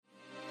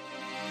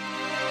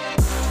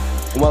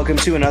Welcome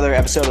to another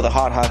episode of the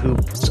Hot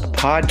Hoops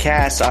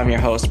podcast. I'm your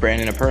host,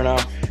 Brandon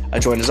Aperno,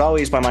 joined as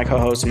always by my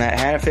co-host, Matt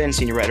Hannafin,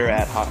 senior writer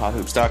at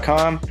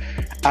hothoops.com.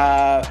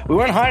 We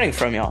weren't hiding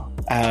from y'all.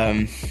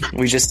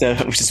 We've just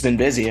been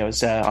busy. I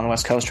was on the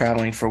West Coast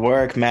traveling for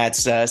work.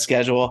 Matt's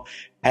schedule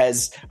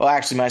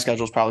actually my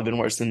schedule's probably been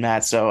worse than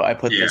Matt's, so I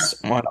put this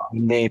one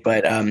on me.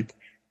 But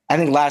I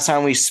think last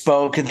time we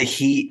spoke, the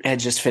Heat had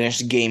just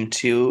finished game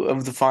 2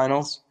 of the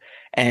finals.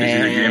 And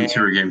Is it game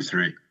 2 or game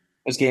 3? It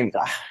was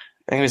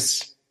I think it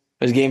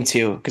was game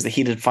 2 because the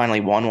Heat had finally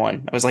won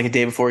one. It was like a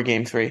day before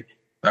game 3.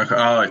 Okay.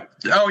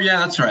 Oh yeah,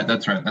 that's right.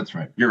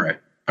 You're right.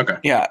 Okay.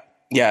 Yeah.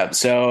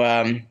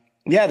 So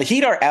the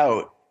Heat are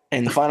out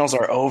and the finals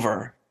are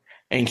over,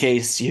 in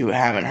case you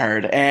haven't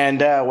heard. And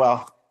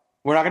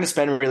we're not going to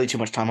spend really too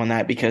much time on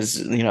that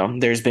because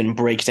there's been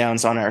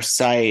breakdowns on our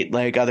site.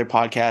 Like other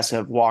podcasts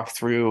have walked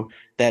through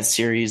that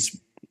series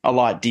a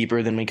lot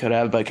deeper than we could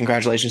have. But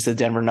congratulations to the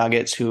Denver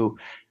Nuggets, who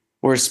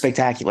were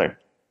spectacular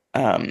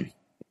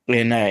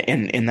in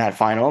that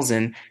finals.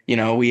 And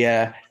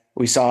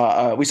we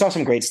saw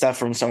some great stuff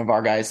from some of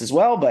our guys as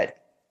well. But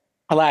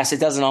alas, it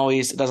doesn't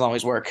always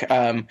work.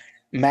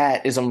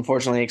 Matt is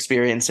unfortunately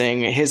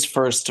experiencing his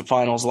first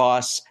finals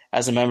loss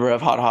as a member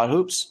of Hot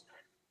Hoops.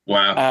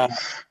 Wow.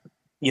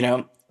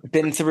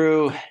 Been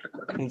through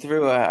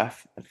a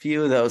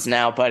few of those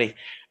now, buddy.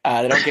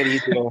 They don't get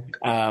easier.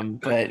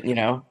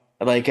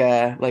 But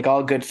like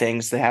all good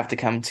things, they have to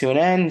come to an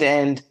end.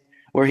 And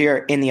we're here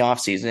in the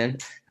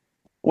offseason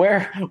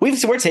where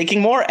we're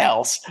taking more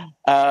L's.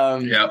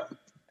 Yep.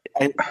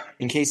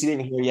 In case you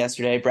didn't hear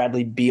yesterday,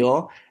 Bradley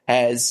Beal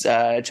has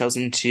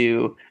chosen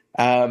to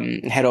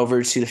head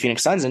over to the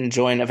Phoenix Suns and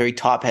join a very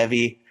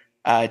top-heavy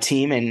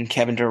team in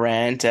Kevin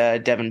Durant,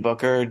 Devin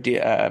Booker,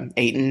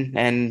 Ayton,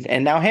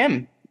 and now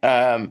him.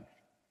 And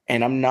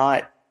I'm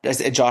not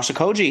Josh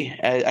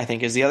Okogie, I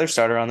think, is the other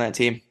starter on that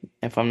team.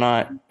 If I'm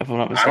not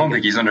mistaken. I don't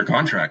think he's under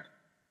contract.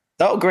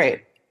 Oh,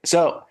 great!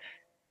 So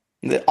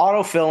the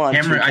autofill on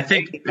Cameron, I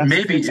think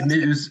maybe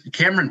it was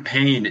Cameron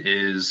Payne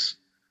is,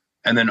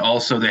 and then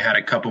also they had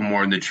a couple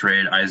more in the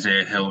trade: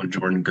 Isaiah Hill and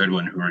Jordan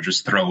Goodwin, who are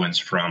just throw-ins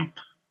from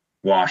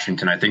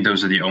Washington. I think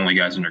those are the only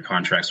guys under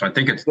contract. So I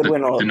think it's the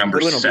number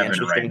Goodwin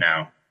 7 right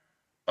now.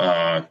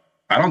 I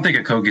don't think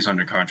Okogie's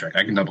under contract.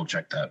 I can double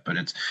check that, but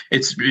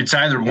it's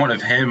either one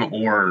of him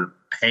or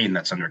Payne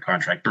that's under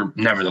contract. But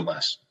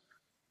nevertheless,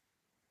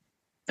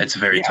 it's a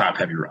very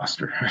top-heavy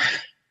roster.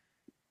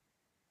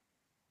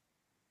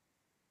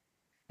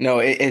 No,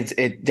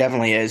 it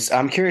definitely is.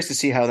 I'm curious to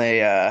see how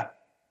they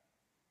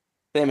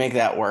make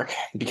that work,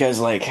 because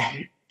like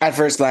at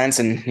first glance,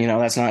 and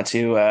that's not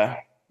to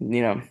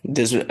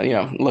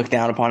look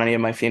down upon any of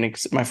my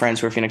friends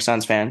who are Phoenix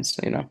Suns fans,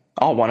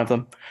 all one of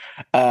them.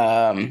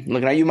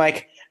 Looking at you,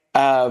 Mike.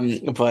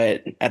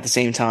 But at the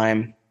same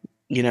time,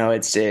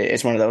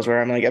 it's one of those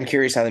where I'm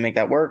curious how they make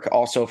that work.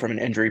 Also from an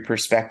injury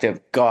perspective,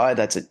 God,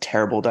 that's a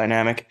terrible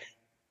dynamic.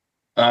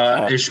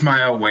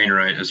 Ishmael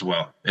Wainwright as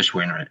well. Ish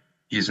Wainwright.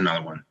 He's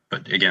another one.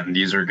 But again,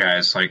 these are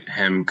guys like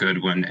him,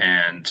 Goodwin,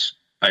 and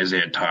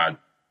Isaiah Todd.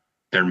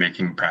 They're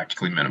making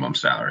practically minimum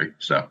salary.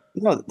 So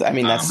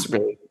that's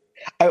really.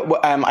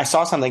 I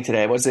saw something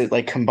today. Was it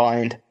like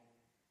combined?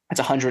 It's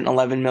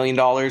 $111 million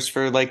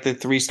for like the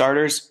 3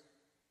 starters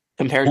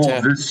compared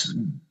to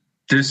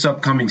this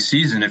upcoming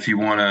season. If you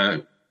want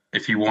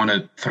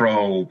to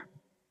throw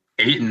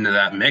 8 into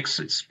that mix,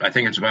 I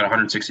think it's about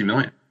 $160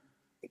 million.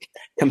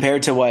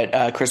 Compared to what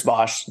Chris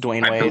Bosh,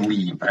 Dwayne Wade, I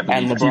believe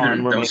and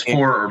LeBron were those making.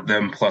 4 of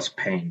them plus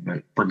Payne.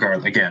 But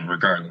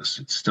regardless,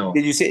 it's still.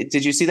 Did you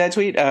see that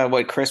tweet?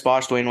 What Chris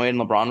Bosh, Dwayne Wade,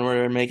 and LeBron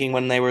were making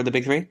when they were the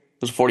big 3? It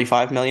was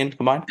 $45 million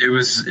combined. It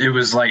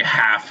was like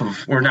half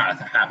of, or not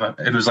half of.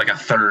 It was like a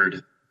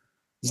third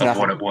of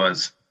what it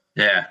was.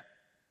 Yeah.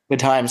 Good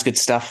times, good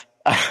stuff.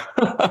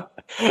 We'll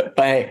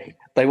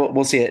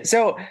see it.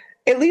 So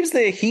it leaves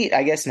the Heat,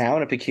 I guess, now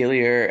in a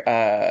peculiar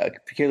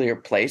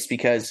place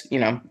because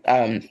Beal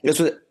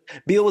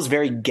was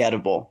very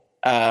gettable.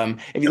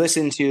 If you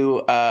listen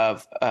to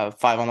 5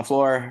 on the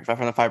Floor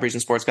from the 5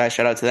 Reasons Sports guys,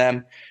 shout out to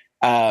them.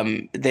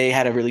 They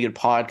had a really good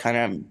pod, kind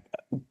of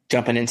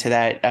jumping into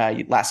that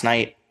last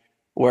night,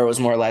 where it was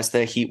more or less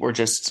the Heat were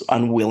just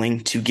unwilling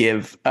to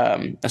give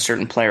a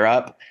certain player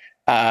up.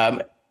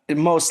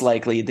 Most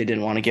likely, they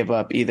didn't want to give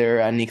up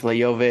either Nikola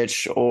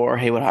Jovic or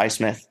Haywood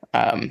Highsmith,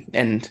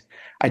 and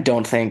I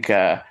don't think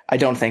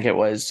it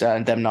was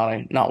them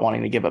not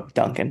wanting to give up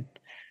Duncan.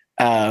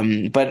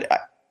 But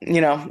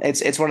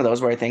it's one of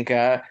those where I think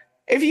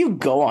if you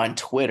go on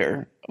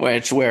Twitter,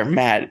 where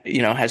Matt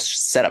has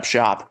set up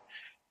shop,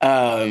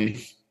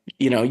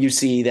 you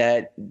see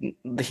that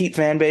the Heat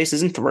fan base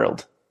isn't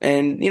thrilled,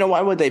 and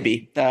why would they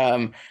be?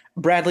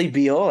 Bradley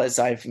Beal, as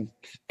I've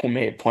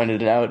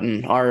pointed it out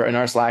in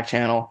our Slack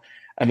channel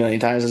a million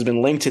times, has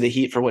been linked to the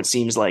Heat for what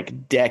seems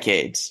like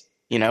decades.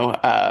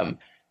 And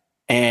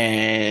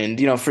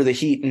for the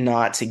Heat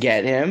not to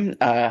get him,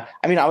 I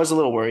was a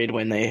little worried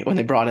when they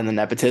brought in the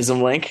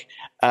nepotism link,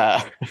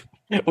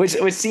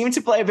 which seemed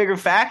to play a bigger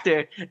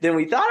factor than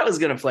we thought it was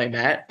going to play,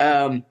 Matt.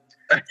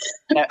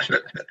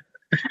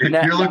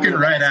 You're looking No,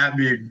 right at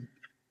me,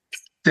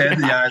 dead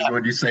in the eyes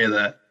when you say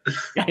that.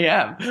 I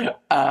am.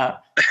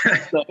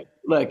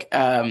 Look,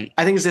 I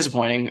think it's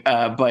disappointing,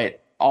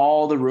 but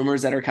all the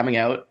rumors that are coming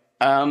out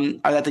are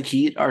that the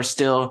Heat are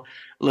still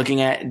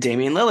looking at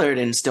Damian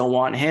Lillard and still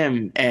want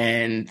him,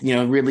 and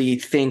really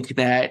think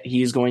that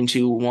he's going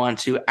to want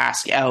to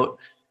ask out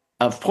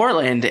of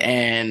Portland.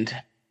 And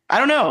I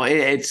don't know.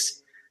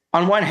 It's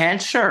on one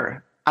hand,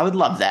 sure, I would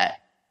love that.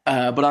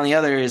 But on the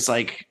other is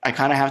like, I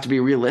kind of have to be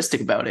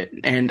realistic about it.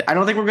 And I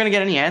don't think we're going to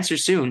get any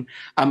answers soon.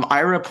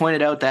 Ira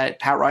pointed out that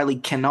Pat Riley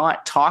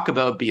cannot talk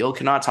about Beal,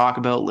 cannot talk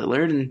about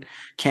Lillard, and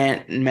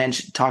can't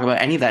talk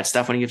about any of that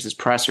stuff when he gives his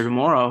presser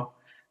tomorrow.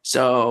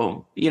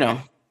 So,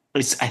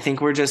 I think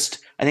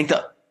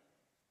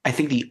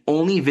the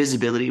only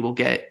visibility we'll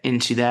get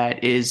into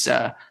that is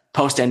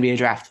post NBA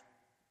draft.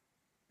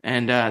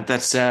 And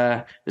that's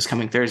this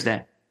coming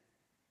Thursday.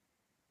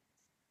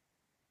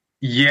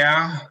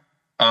 Yeah.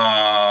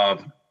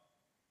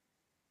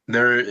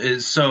 There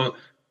is, so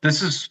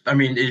this is, I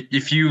mean,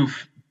 if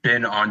you've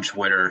been on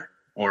Twitter,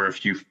 or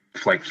if you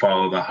like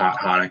follow the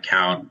hot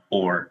account,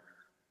 or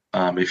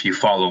if you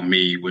follow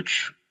me,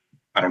 which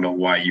I don't know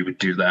why you would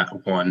do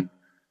that one.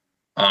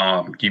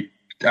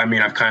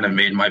 I've kind of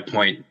made my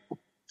point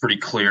pretty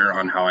clear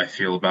on how I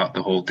feel about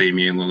the whole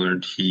Damian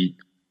Lillard Heat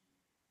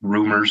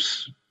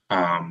rumors.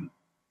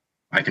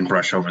 I can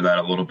brush over that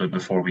a little bit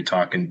before we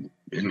talk in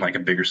like a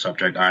bigger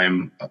subject.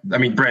 Brandon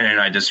and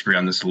I disagree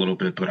on this a little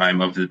bit, but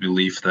I'm of the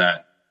belief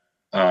that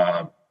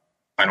I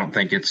don't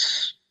think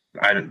it's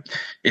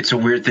a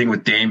weird thing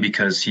with Dame,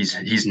 because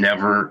he's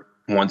never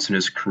once in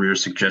his career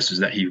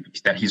suggested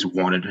that he's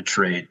wanted to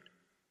trade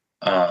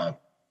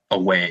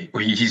away.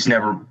 He's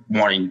never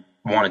wanted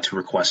to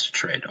request a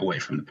trade away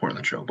from the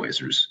Portland Trail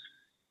Blazers.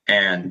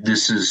 And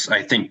this is,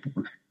 I think,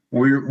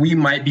 we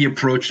might be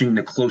approaching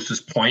the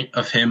closest point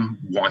of him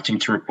wanting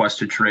to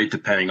request a trade,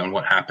 depending on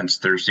what happens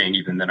Thursday. And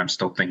even then, I'm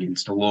still thinking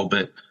it's a little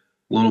bit.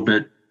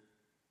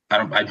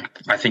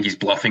 I think he's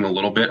bluffing a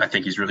little bit. I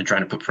think he's really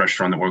trying to put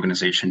pressure on the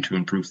organization to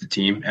improve the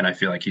team, and I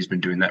feel like he's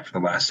been doing that for the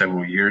last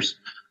several years.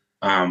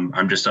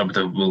 I'm just of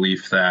the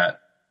belief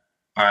that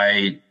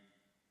I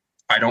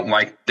don't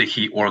like the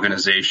Heat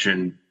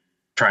organization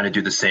trying to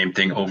do the same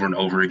thing over and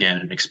over again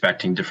and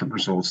expecting different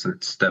results.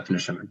 That's the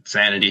definition of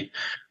insanity.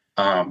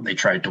 They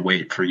tried to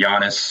wait for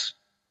Giannis.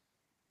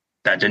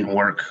 That didn't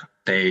work.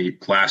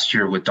 Last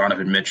year with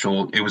Donovan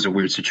Mitchell, it was a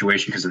weird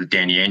situation because of the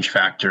Danny Ainge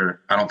factor.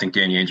 I don't think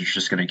Danny Ainge was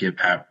just going to give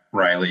Pat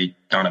Riley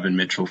Donovan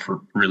Mitchell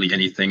for really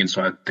anything. And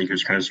so I think he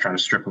was kind of just trying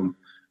to strip him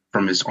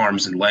from his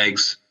arms and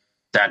legs.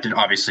 That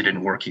obviously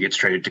didn't work. He gets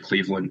traded to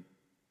Cleveland.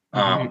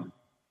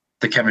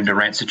 The Kevin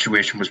Durant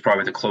situation was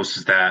probably the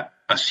closest that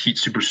a Heat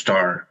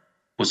superstar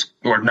was,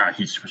 or not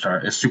Heat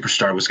superstar, a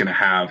superstar was going to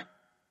have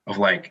of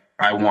like,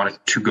 I wanted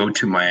to go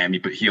to Miami,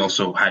 but he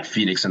also had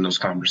Phoenix in those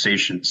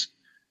conversations.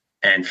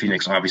 And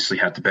Phoenix obviously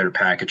had the better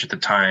package at the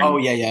time. Oh,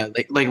 yeah.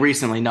 Like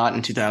recently, not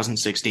in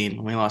 2016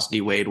 when we lost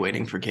D Wade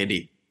waiting for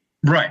KD.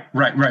 Right.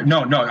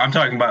 No, I'm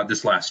talking about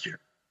this last year.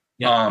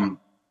 Yeah.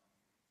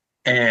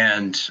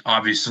 And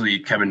obviously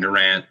Kevin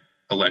Durant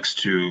elects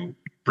to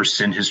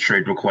rescind his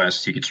trade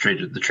request. He gets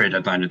traded at the trade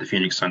deadline to the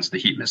Phoenix Suns. The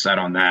Heat missed out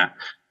on that.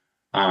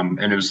 And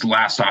it was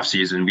last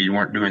offseason. We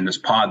weren't doing this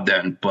pod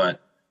then,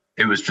 but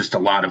it was just a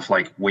lot of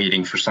like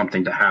waiting for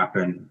something to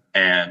happen.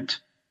 And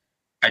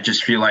I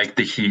just feel like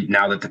the Heat,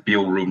 now that the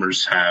Beal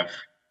rumors have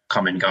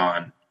come and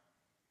gone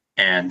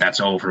and that's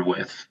over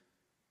with,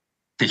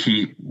 the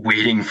Heat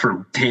waiting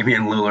for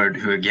Damian Lillard,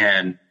 who,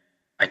 again,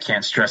 I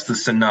can't stress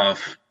this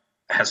enough,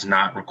 has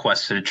not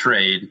requested a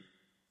trade.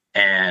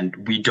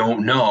 And we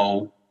don't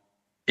know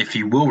if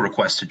he will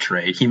request a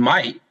trade. He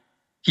might,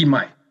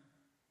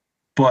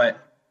 but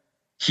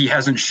he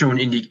hasn't shown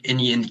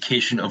any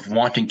indication of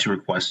wanting to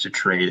request a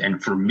trade.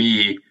 And for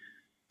me,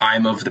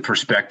 I'm of the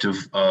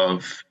perspective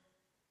of,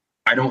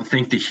 I don't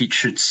think the Heat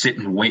should sit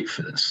and wait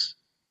for this.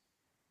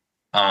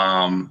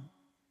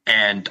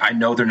 And I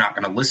know they're not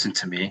going to listen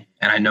to me,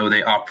 and I know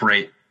they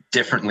operate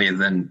differently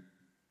than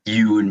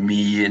you and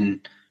me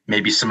and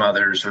maybe some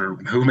others or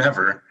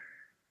whomever.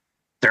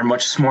 They're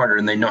much smarter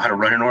and they know how to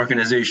run an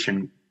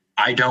organization.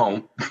 I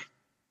don't.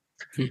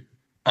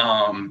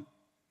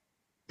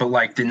 But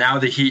like now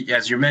the Heat,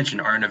 as you mentioned,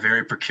 are in a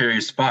very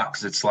precarious spot,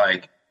 because it's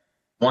like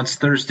once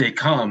Thursday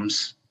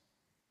comes,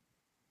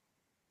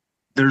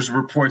 there's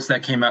reports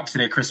that came out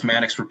today. Chris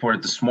Mannix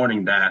reported this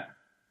morning that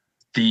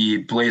the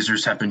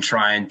Blazers have been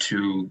trying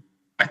to,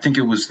 I think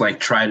it was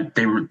like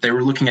they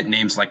were looking at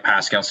names like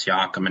Pascal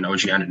Siakam and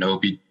OG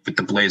Anunoby with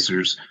the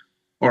Blazers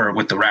or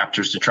with the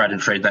Raptors to try to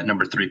trade that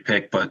number 3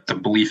 pick. But the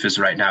belief is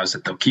right now is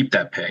that they'll keep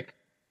that pick.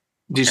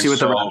 Do you see what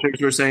the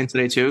Raptors were saying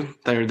today too?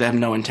 They have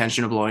no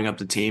intention of blowing up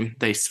the team.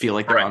 They feel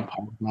like they're on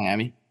par with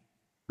Miami.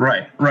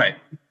 Right.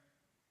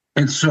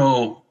 And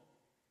so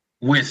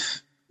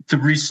with the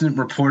recent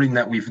reporting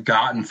that we've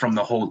gotten from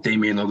the whole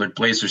Damian Lillard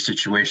Blazers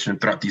situation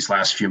throughout these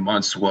last few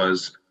months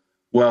was,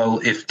 well,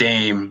 if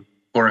Dame,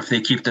 or if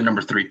they keep the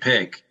number 3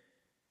 pick,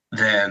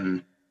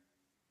 then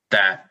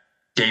that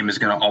Dame is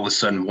going to all of a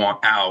sudden want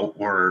out,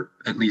 or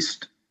at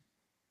least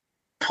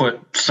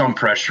put some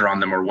pressure on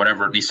them or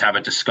whatever, at least have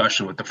a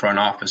discussion with the front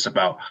office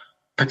about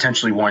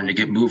potentially wanting to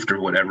get moved or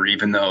whatever,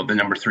 even though the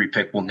number 3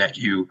 pick will net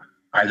you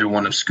either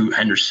one of Scoot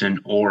Henderson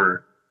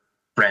or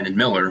Brandon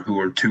Miller, who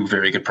are two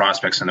very good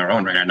prospects in their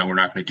own right. I know we're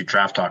not going to do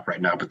draft talk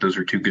right now, but those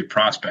are two good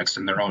prospects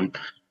in their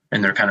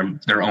kind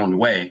of their own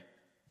way.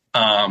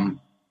 And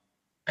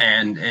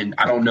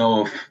I don't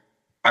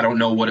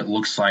know what it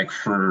looks like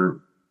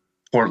for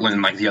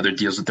Portland, like the other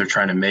deals that they're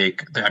trying to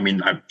make. I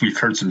mean, we've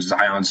heard some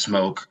Zion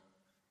smoke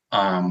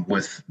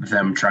with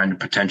them trying to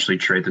potentially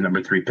trade the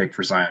number 3 pick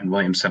for Zion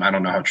Williamson. I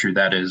don't know how true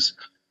that is.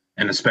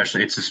 And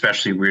it's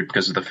especially weird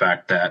because of the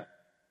fact that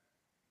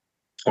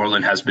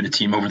Portland has been a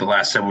team over the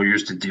last several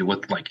years to deal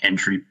with like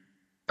entry,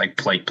 like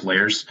play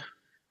players.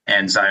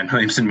 And Zion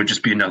Williamson would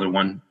just be another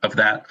one of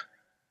that.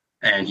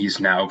 And he's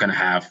now going to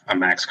have a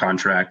max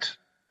contract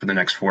for the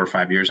next 4 or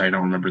 5 years. I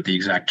don't remember the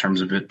exact terms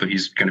of it, but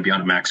he's going to be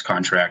on a max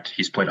contract.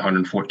 He's played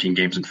 114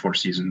 games in 4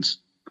 seasons.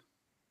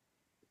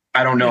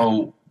 I don't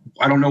know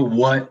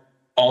what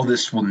all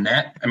this will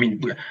net. I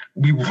mean,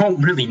 we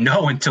won't really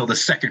know until the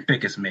second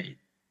pick is made.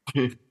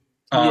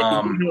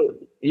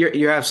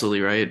 You're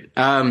absolutely right.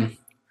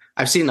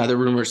 I've seen other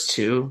rumors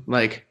too,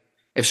 like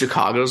if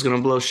Chicago's going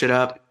to blow shit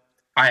up.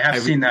 I have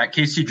seen that.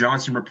 Casey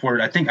Johnson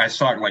reported, I think I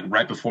saw it like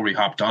right before we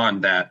hopped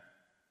on, that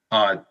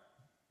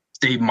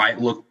they might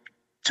look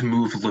to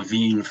move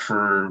Levine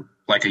for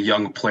like a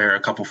young player, a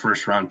couple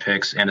first-round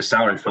picks, and a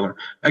salary filler.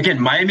 Again,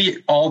 Miami,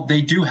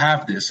 they do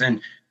have this. And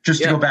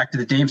just to go back to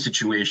the Dame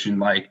situation,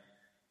 like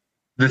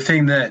the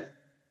thing I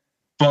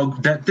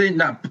don't want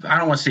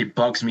to say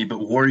bugs me, but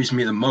worries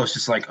me the most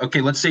is like,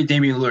 okay, let's say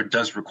Damian Lillard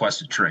does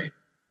request a trade.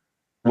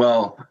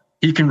 Well,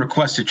 he can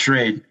request a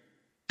trade.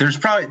 There's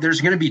going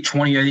to be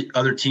 28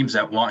 other teams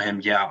that want him.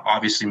 Yeah,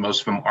 obviously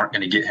most of them aren't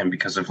going to get him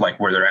because of like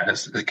where they're at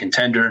as a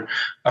contender,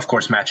 of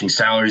course, matching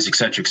salaries, et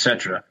cetera, et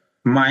cetera.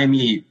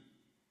 Miami,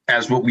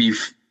 as what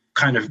we've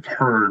kind of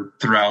heard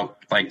throughout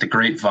like the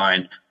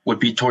grapevine, would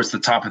be towards the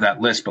top of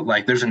that list. But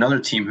like, there's another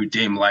team who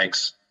Dame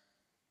likes,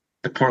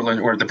 the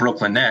Portland or the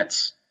Brooklyn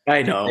Nets.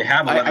 I know they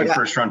have 11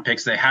 first-round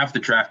picks. They have the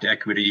draft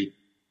equity.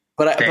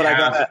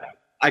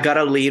 I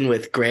gotta lean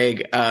with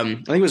Greg. I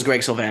think it was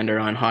Greg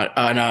Sylvander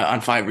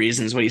on 5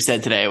 Reasons what he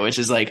said today, which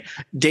is like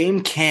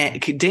Dame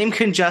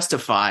can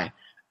justify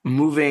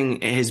moving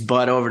his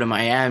butt over to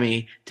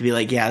Miami to be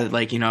like, yeah,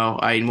 like, you know,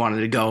 I wanted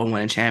to go and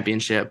win a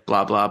championship,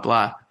 blah blah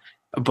blah,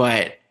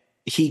 but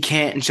he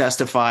can't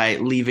justify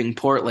leaving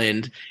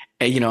Portland,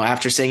 you know,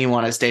 after saying he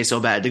wanted to stay so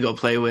bad to go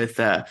play with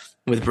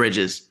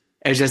Bridges.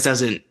 It just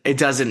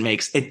doesn't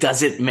make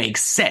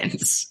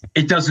sense.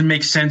 It doesn't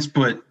make sense,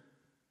 but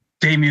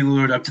Damian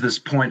Lillard, up to this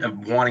point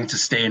of wanting to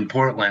stay in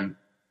Portland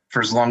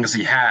for as long as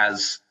he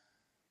has,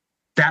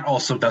 that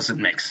also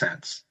doesn't make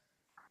sense.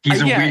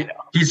 He's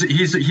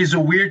a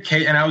weird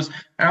case, and I was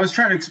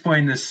trying to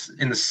explain this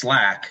in the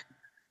Slack.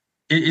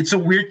 It's a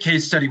weird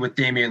case study with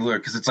Damian Lillard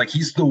because it's like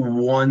he's the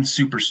one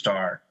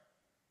superstar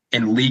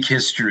in league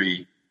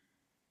history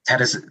in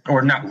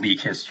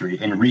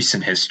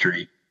recent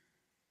history.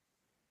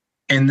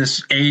 In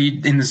this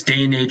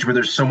day and age where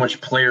there's so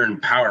much player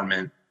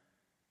empowerment,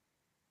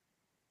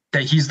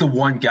 that he's the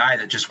one guy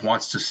that just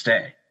wants to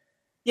stay.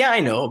 Yeah, I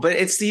know, but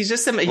it's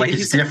different. Like,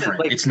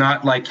 it's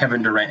not like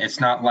Kevin Durant. It's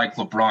not like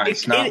LeBron.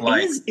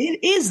 It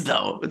is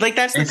though. Like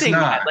that's the thing.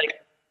 Like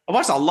I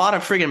watched a lot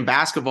of friggin'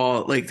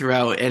 basketball like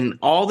throughout, and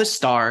all the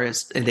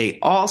stars, and they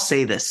all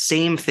say the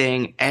same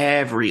thing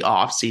every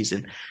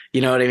offseason. You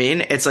know what I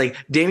mean? It's like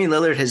Damian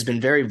Lillard has been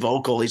very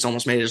vocal. He's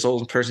almost made his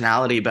whole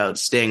personality about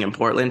staying in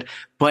Portland.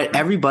 But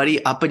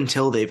everybody up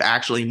until they've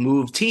actually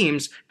moved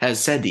teams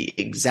has said the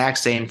exact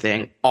same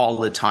thing all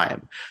the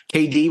time.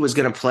 KD was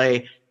going to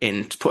play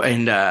in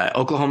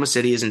Oklahoma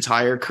City his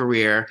entire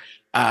career.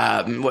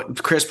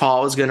 What Chris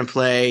Paul was going to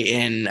play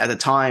in, at the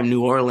time,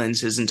 New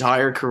Orleans his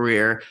entire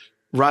career.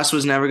 Russ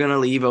was never going to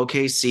leave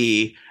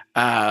OKC.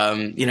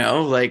 You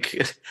know,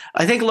 like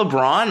I think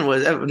LeBron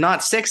was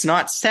not 6,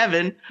 not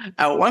 7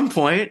 at one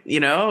point. You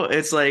know,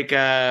 it's like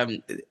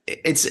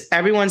it's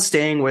everyone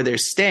staying where they're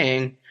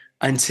staying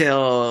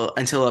until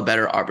a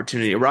better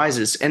opportunity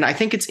arises. And I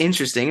think it's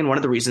interesting, and one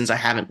of the reasons I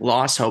haven't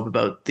lost hope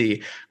about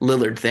the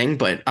Lillard thing,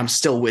 but I'm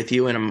still with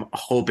you, and I'm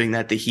hoping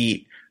that the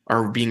Heat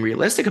are being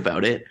realistic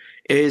about it,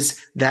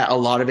 is that a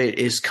lot of it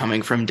is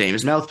coming from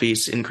Dame's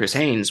mouthpiece in Chris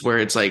Haynes, where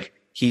it's like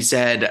he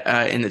said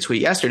in the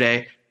tweet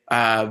yesterday.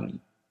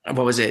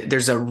 What was it?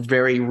 There's a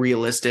very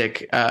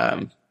realistic,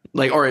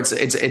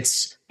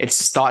 it's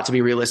thought to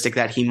be realistic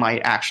that he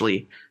might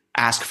actually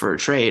ask for a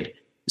trade.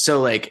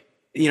 So like,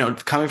 you know,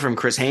 coming from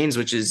Chris Haynes,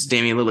 which is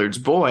Damian Lillard's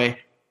boy,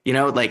 you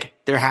know, like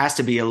there has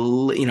to be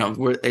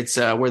where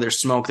there's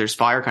smoke, there's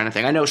fire kind of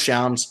thing. I know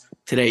Shams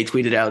today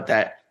tweeted out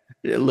that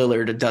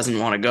Lillard doesn't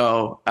want to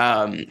go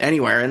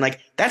anywhere. And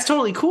like, that's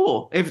totally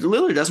cool. If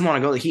Lillard doesn't want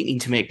to go, the Heat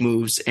need to make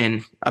moves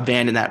and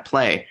abandon that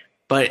play.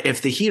 But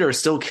if the Heat are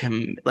still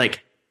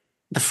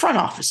the front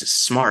office is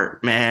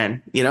smart,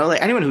 man. You know,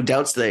 like anyone who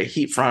doubts the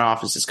Heat front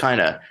office is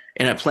kind of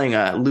playing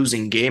a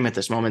losing game at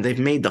this moment. They've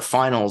made the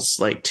finals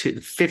like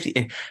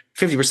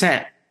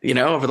 50%.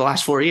 over the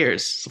last 4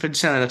 years,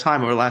 50% of the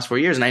time over the last 4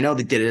 years. And I know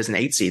they did it as an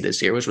 8 seed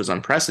this year, which was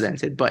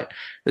unprecedented, but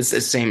it's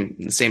the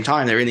same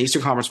time. They were in the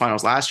Eastern Conference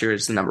Finals last year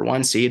as the number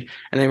 1 seed,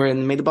 and they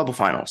made the bubble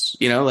finals.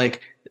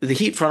 Like the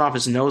Heat front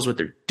office knows what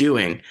they're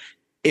doing.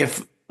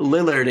 If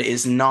Lillard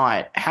is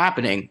not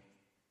happening,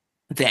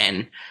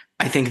 then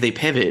I think they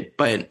pivot.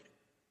 But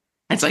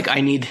it's like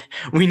I need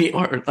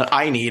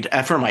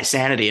for my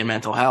sanity and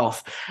mental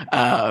health.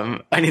 I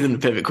need them to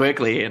pivot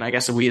quickly, and I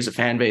guess we as a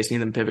fan base need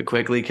them to pivot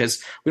quickly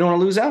because we don't want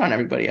to lose out on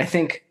everybody. I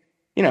think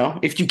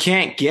if you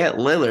can't get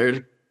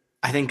Lillard,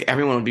 I think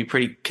everyone would be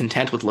pretty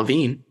content with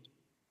Levine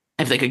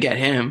if they could get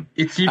him.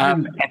 It's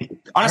even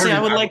honestly,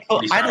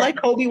 I'd like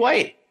Kobe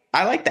White.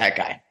 I like that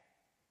guy.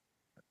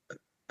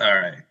 All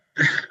right,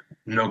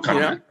 no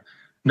comment.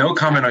 No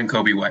comment on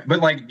Kobe White, but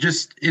like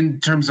just in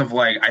terms of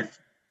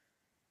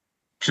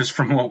just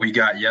from what we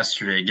got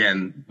yesterday,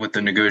 again, with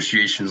the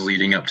negotiations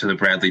leading up to the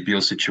Bradley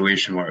Beal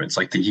situation, where it's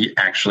like the Heat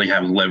actually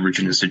have leverage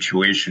in a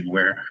situation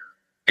where,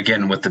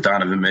 again, with the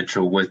Donovan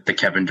Mitchell, with the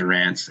Kevin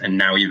Durant's, and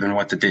now even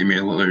with the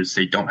Damian Lillards,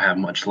 they don't have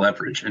much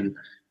leverage. And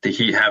the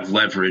Heat have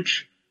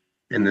leverage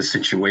in this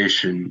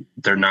situation.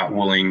 They're not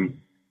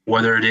willing,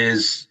 whether it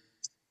is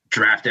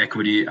draft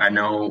equity. I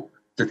know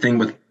the thing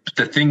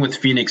with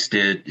Phoenix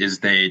is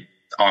they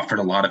offered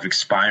a lot of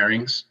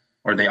expirings,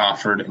 or they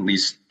offered at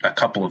least a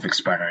couple of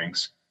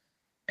expirings.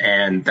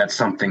 And that's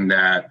something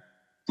that,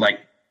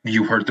 like,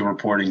 you heard the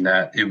reporting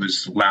that it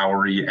was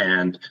Lowry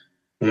and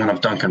one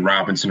of Duncan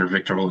Robinson or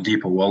Victor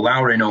Oladipo. Well,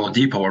 Lowry and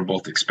Oladipo are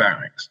both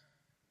expirings.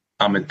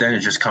 And then it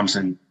just comes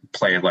in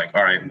play like,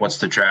 all right, what's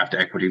the draft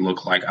equity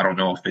look like? I don't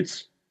know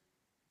if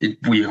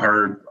we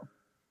heard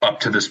up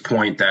to this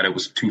point that it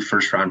was 2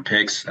 first-round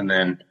picks, and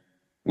then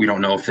we don't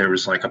know if there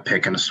was like a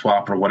pick and a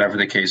swap or whatever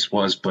the case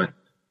was, but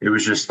it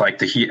was just like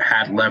the Heat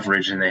had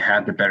leverage and they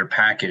had the better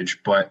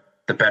package, but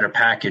the better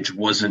package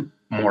wasn't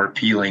more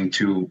appealing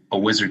to a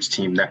Wizards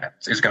team that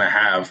is going to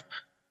have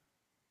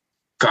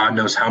God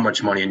knows how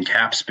much money in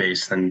cap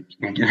space than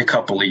in a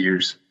couple of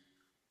years.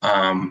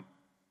 And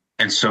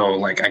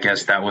so, I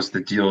guess that was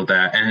the deal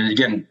and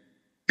again,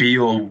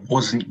 Beal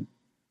wasn't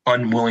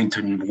unwilling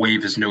to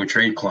waive his no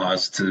trade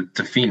clause to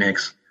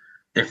Phoenix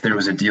if there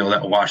was a deal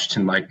that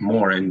Washington liked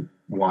more and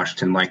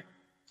Washington liked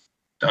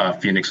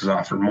Phoenix's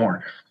offer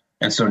more.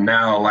 And so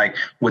now,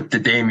 with the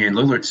Damian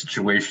Lillard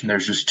situation,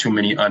 there's just too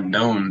many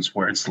unknowns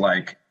where it's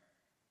like,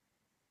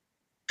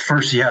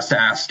 first he has to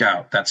ask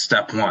out. That's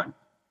step one.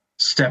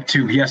 Step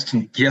two, he has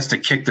to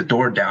kick the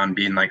door down,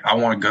 being like, I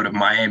want to go to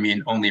Miami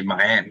and only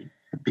Miami,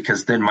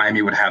 because then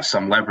Miami would have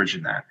some leverage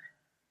in that.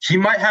 He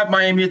might have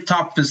Miami at the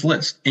top of his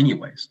list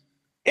anyways.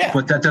 Yeah.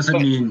 But that doesn't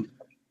mean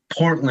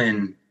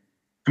Portland.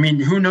 I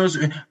mean, who knows?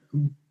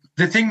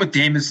 The thing with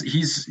Dame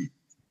is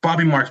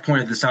Bobby Marks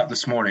pointed this out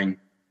this morning.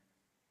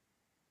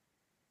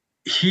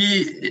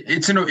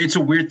 It's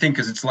a weird thing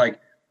because it's like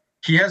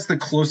he has the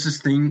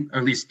closest thing, or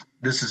at least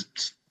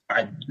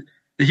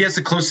he has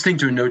the closest thing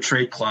to a no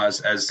trade clause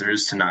as there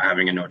is to not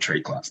having a no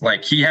trade clause.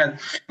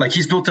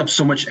 He's built up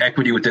so much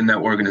equity within that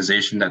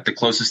organization that the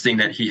closest thing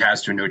that he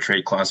has to a no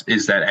trade clause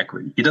is that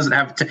equity. He doesn't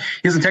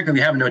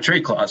technically have a no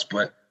trade clause,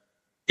 but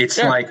it's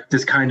like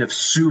this kind of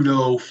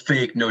pseudo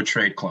fake no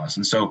trade clause.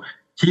 And so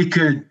he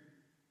could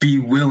be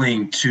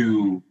willing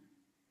to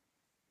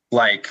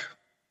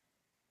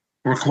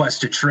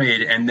request a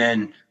trade, and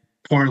then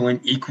Portland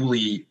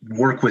equally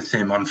work with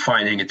him on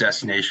finding a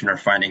destination or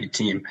finding a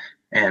team.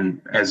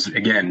 And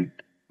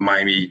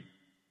Miami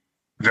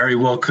very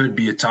well could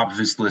be atop of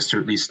his list,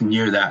 or at least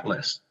near that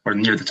list, or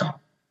near the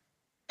top.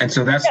 And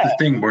so that's the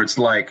thing where it's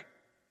like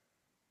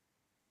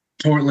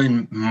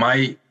Portland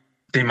might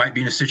be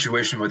in a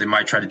situation where they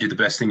might try to do the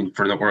best thing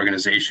for the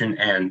organization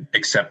and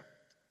accept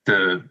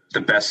the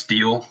best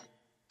deal.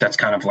 That's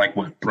kind of like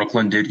what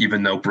Brooklyn did,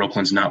 even though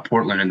Brooklyn's not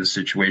Portland in this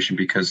situation,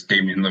 because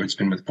Damian Lillard's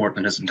been with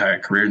Portland his entire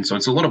career. And so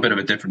it's a little bit of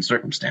a different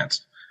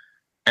circumstance.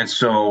 And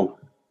so,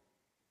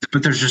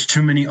 but there's just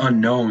too many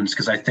unknowns,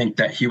 because I think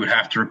that he would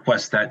have to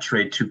request that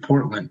trade to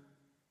Portland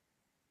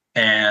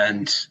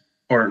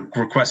or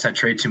request that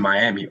trade to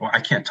Miami. Well,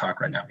 I can't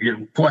talk right now. He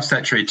request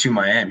that trade to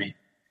Miami.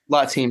 A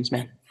lot of teams,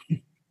 man.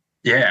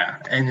 Yeah.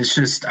 And it's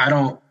just,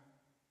 I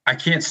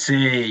can't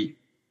say,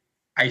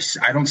 I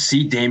don't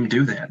see Dame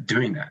doing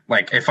that.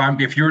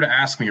 If you were to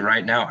ask me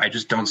right now, I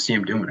just don't see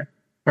him doing it,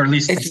 or at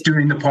least it's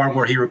doing the part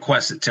where he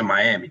requests it to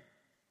Miami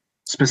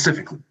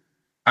specifically.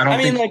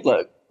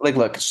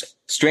 Look,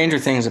 stranger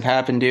things have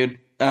happened, dude.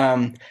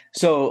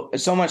 So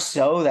much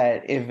so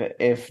that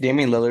if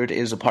Damian Lillard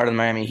is a part of the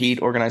Miami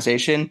Heat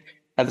organization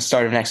at the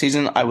start of next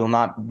season, I will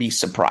not be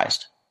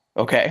surprised.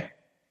 Okay.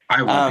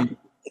 I will be.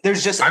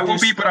 I will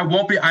be, but I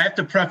won't be. I have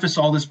to preface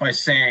all this by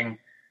saying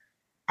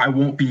I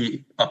won't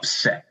be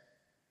upset.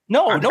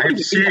 No, I have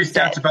serious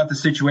doubts about the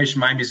situation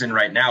Miami's in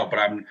right now, but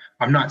I'm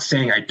not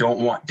saying I don't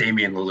want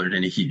Damian Lillard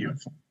in a Heat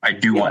uniform. I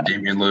do want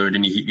Damian Lillard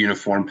in a Heat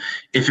uniform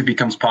if it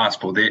becomes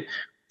possible. That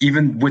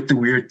even with the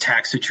weird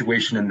tax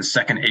situation in the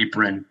second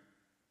apron,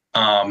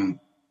 the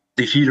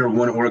Heat are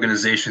one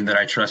organization that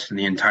I trust in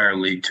the entire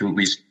league to at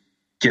least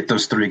get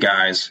those three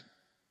guys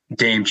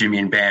Dame, Jimmy,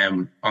 and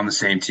Bam on the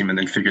same team and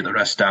then figure the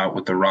rest out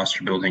with the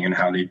roster building and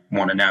how they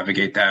want to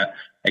navigate that.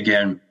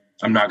 Again,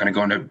 I'm not going to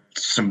go into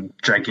some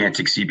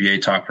gigantic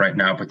CBA talk right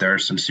now, but there are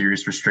some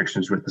serious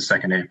restrictions with the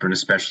second apron,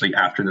 especially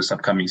after this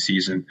upcoming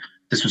season.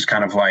 This was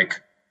kind of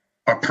like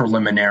a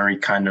preliminary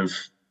kind of,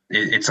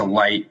 it's a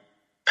light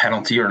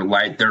penalty or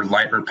they're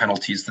lighter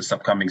penalties this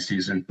upcoming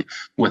season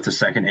with the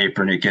second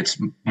apron. It gets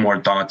more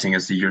daunting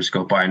as the years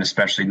go by, and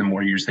especially the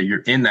more years that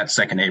you're in that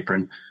second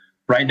apron.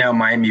 Right now,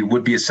 Miami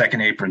would be a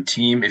second apron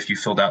team if you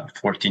filled out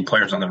 14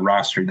 players on the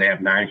roster. They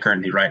have 9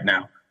 currently right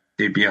now.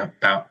 They'd be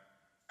about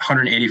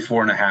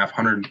 184 and a half,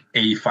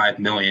 185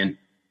 million.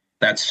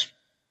 That's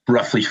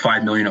roughly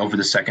 5 million over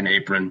the second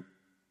apron.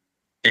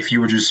 If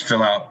you were to just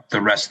fill out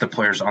the rest of the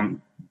players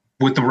on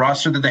with the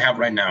roster that they have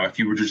right now, if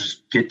you were to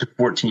just get to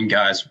 14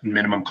 guys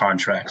minimum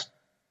contracts,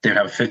 they'd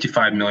have a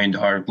 $55 million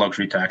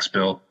luxury tax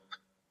bill.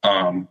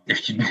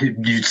 If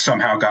you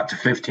somehow got to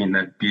 15,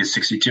 that'd be a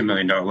 $62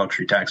 million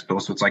luxury tax bill.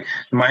 So it's like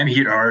the Miami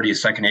Heat are already a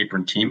second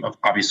apron team.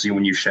 Obviously,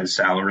 when you shed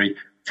salary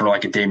for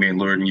like a Damian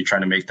Lillard and you're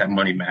trying to make that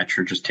money match,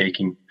 you're just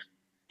taking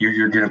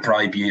you're going to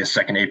probably be a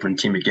second apron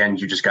team again.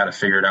 You just got to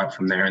figure it out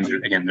from there. And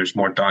again, there's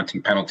more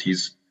daunting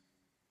penalties.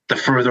 The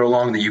further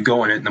along that you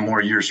go in it, the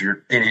more years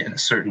you're in it in a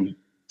certain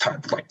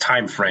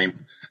time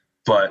frame.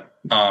 But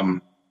the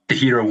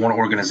Heat are one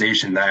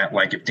organization that,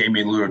 like, if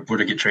Damian Lillard were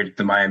to get traded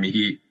to the Miami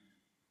Heat,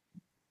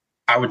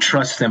 I would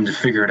trust them to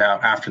figure it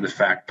out after the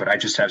fact. But I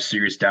just have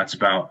serious doubts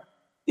about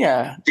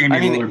Damian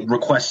Lillard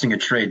requesting a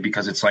trade,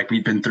 because it's like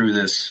we've been through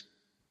this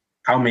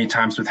how many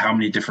times with how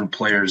many different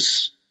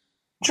players.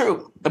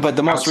 True, but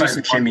the most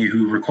recent Jimmy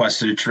who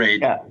requested a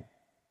trade. Yeah,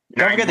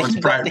 don't forget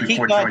the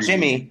Heat got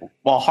Jimmy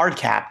while hard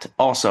capped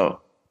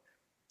also.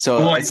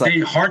 So they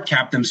hard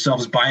capped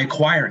themselves by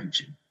acquiring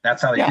Jimmy.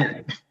 That's how they did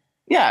it.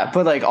 Yeah,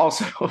 but like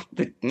also,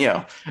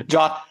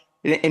 Josh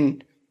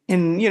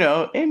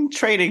in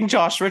trading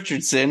Josh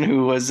Richardson,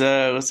 who was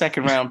a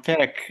second round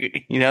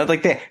pick,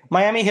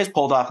 Miami has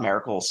pulled off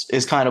miracles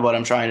is kind of what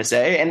I'm trying to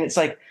say, and it's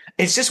like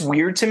it's just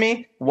weird to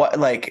me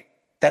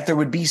that there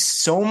would be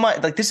so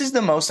much, like, this is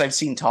the most I've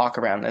seen talk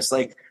around this.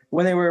 Like,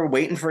 when they were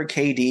waiting for a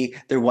KD,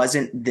 there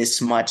wasn't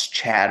this much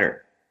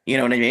chatter. You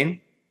know what I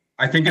mean?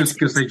 I think it's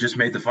because they just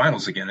made the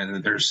finals again,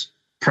 and there's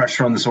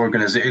pressure on this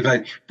organization.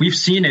 Like, we've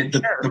seen it.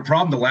 The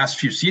problem the last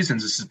few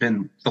seasons, this has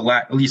been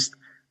at least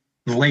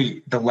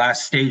the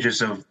last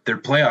stages of their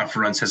playoff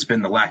runs has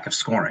been the lack of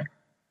scoring.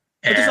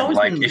 And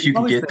if you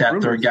can get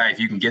that third guy, if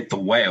you can get the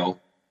whale,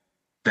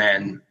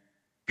 then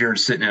you're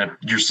sitting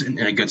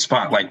in a good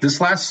spot. Like this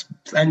last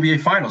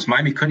NBA Finals,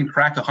 Miami couldn't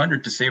crack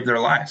 100 to save their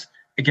lives.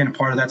 Again,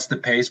 part of that's the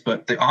pace,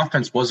 but the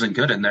offense wasn't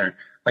good in there.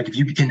 Like, if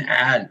you can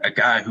add a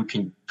guy who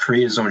can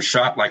create his own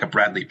shot, like a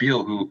Bradley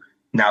Beal, who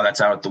now that's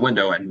out the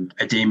window, and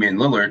a Damian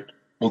Lillard,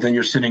 well, then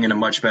you're sitting in a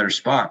much better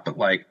spot. But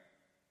like,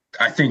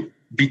 I think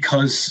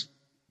because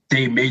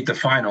they made the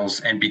finals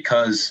and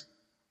because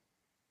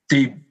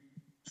they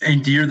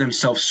endear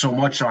themselves so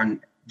much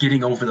on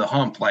getting over the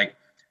hump, like,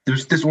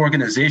 there's this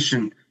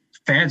organization.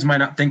 Fans might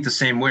not think the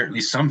same way, or at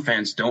least some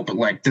fans don't, but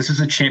like, this is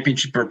a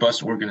championship or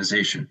bust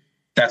organization.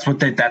 That's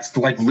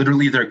like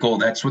literally their goal.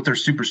 That's what their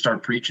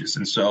superstar preaches.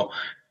 And so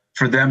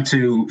for them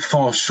to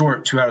fall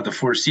short 2 out of the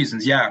 4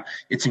 seasons,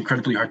 it's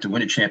incredibly hard to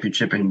win a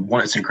championship. And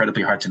one, it's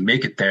incredibly hard to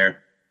make it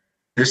there.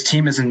 This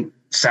team isn't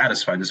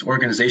satisfied. This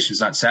organization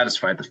is not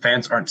satisfied. The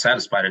fans aren't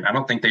satisfied. And I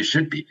don't think they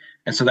should be.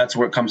 And so that's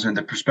where it comes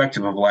into the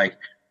perspective of like,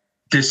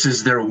 this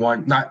is their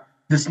one,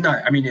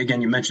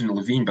 again, you mentioned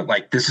Levine, but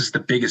like, this is the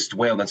biggest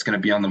whale that's going to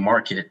be on the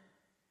market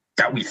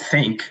that we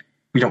think,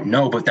 we don't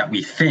know, but that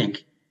we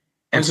think.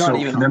 And so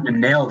for them to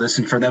nail this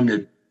and for them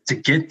to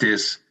get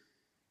this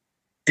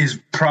is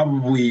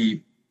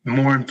probably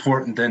more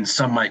important than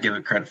some might give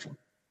it credit for.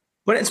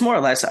 But it's more or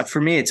less, for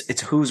me,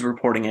 it's who's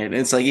reporting it.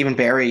 It's like even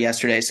Barry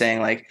yesterday saying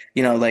like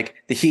the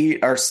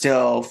Heat are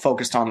still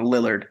focused on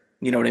Lillard.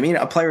 You know what I mean?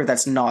 A player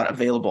that's not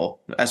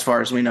available as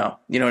far as we know.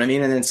 You know what I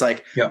mean? And it's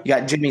like, You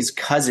got Jimmy's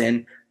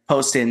cousin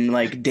posting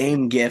like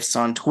Dame gifts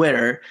on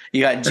Twitter.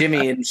 You got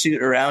Jimmy and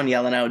shoot around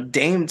yelling out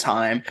Dame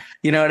time.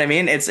 You know what I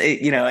mean? It's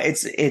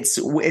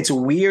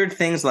weird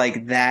things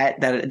like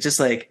that it just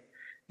like,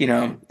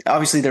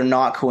 obviously they're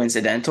not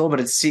coincidental,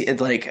 but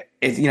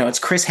it's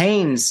Chris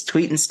Haynes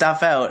tweeting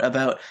stuff out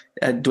about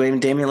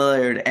Damian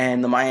Lillard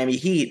and the Miami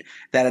Heat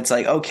that it's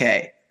like,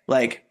 okay,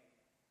 like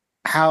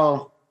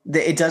how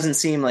it doesn't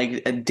seem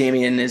like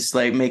Damian is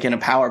like making a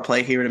power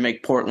play here to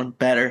make Portland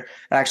better. It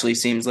actually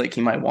seems like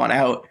he might want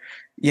out.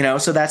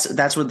 So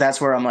that's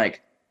where I'm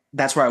like,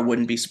 that's where I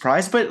wouldn't be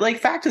surprised. But like,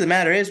 fact of the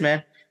matter is,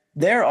 man,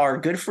 there are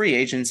good free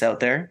agents out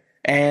there,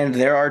 and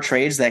there are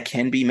trades that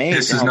can be made.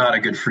 This is not a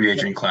good free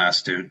agent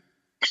class, dude.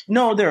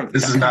 No,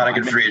 this is not a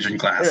good free agent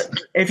class.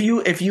 If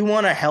you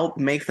want to help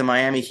make the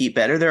Miami Heat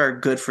better, there are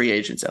good free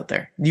agents out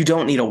there. You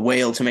don't need a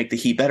whale to make the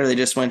Heat better. They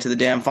just went to the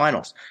damn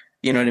finals.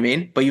 You know what I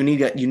mean? But you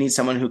need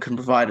someone who can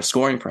provide a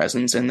scoring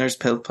presence, and there's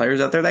players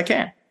out there that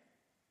can.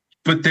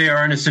 But they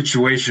are in a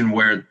situation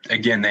where,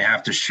 again, they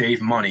have to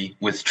shave money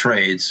with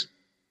trades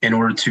in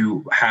order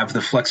to have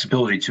the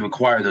flexibility to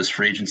acquire those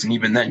free agents. And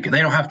even then,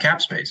 they don't have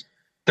cap space.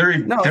 No,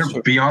 They're that's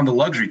true. beyond the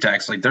luxury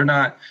tax. Like they're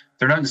not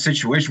in a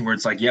situation where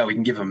it's like, yeah, we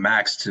can give a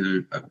max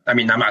to. I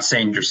mean, I'm not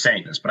saying you're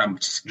saying this, but I'm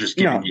just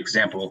giving No. the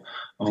example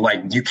of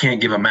like you can't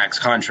give a max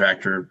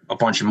contract or a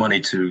bunch of money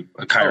to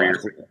a Kyrie.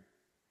 Absolutely.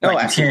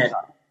 Like Absolutely.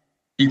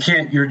 you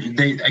can't.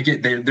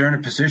 They're in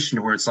a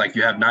position where it's like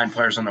you have 9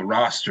 players on the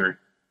roster.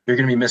 You're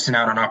going to be missing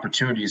out on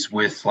opportunities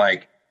with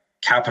like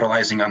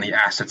capitalizing on the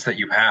assets that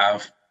you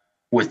have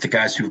with the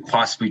guys who've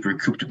possibly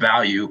recouped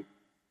value.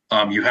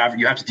 You have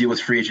to deal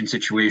with free agent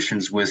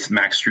situations with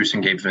Max Strus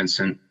and Gabe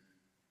Vincent.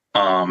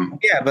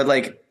 Yeah, but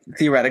like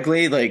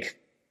theoretically, like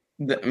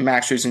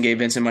Max Strus and Gabe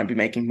Vincent might be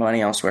making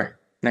money elsewhere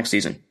next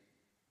season.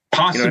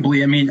 Possibly.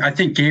 You know I mean, I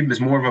think Gabe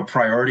is more of a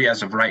priority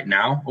as of right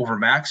now over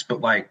Max,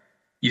 but like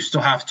you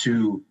still have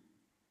to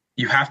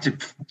you have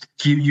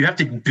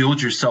to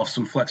build yourself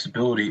some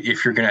flexibility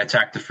if you're going to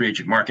attack the free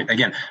agent market.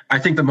 Again, I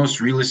think the most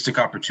realistic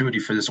opportunity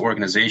for this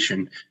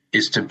organization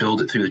is to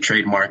build it through the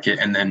trade market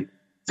and then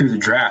through the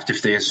draft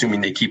if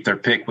assuming they keep their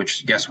pick,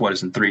 which guess what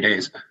is in 3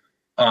 days.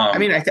 I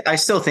mean, I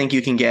still think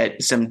you can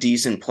get some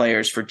decent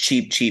players for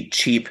cheap.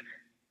 You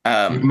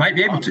might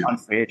be able to. On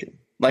free agent.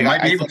 Like you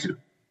might be able to.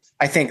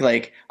 I think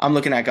like I'm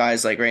looking at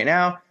guys like right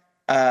now.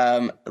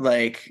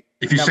 Like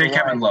if you say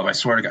Kevin Love, I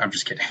swear to God, I'm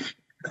just kidding.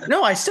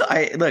 No,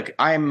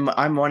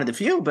 I'm one of the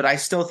few, but I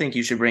still think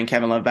you should bring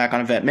Kevin Love back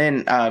on a vet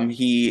min.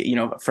 He,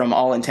 from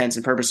all intents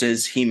and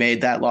purposes, he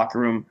made that locker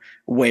room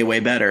way, way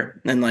better.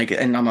 And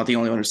I'm not the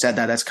only one who said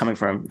that. That's coming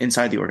from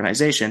inside the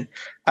organization.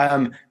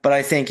 But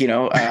I think,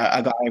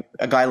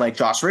 a guy like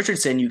Josh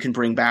Richardson, you can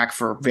bring back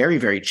for very,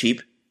 very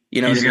cheap.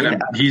 He's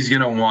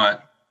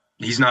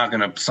not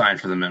gonna sign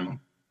for the minimum.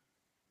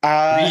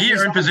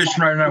 He's in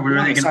position right now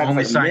where they can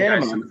only sign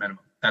guys for the minimum.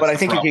 But I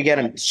think you could get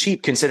him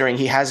cheap considering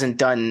he hasn't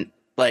done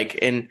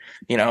I'm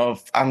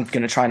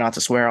going to try not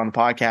to swear on the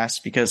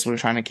podcast because we're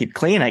trying to keep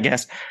clean, I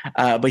guess.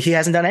 But he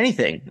hasn't done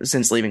anything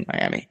since leaving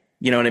Miami.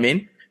 You know what I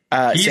mean?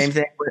 Same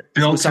thing.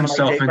 Built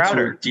himself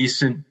into a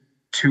decent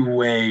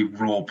 2-way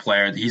role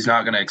player. He's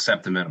not going to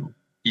accept the minimum.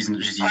 He's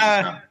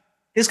not.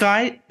 This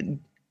guy,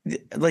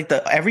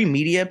 every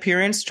media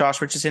appearance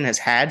Josh Richardson has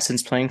had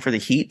since playing for the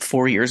Heat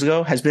 4 years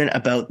ago has been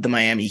about the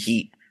Miami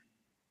Heat.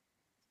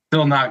 He's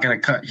still not going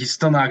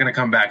to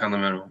come back on the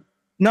minimum.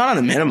 Not on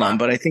the minimum,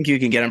 but I think you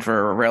can get him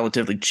for a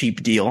relatively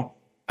cheap deal.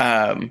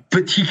 But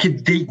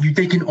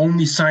they can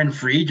only sign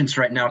free agents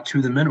right now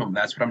to the minimum.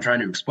 That's what I'm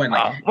trying to explain.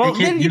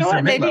 Then you know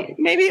what?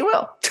 Maybe it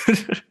will.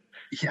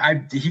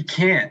 He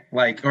can't,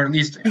 or at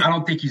least I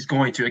don't think he's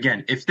going to.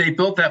 Again, if they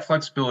built that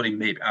flexibility,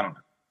 maybe I don't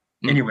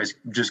know. Anyways,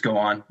 just go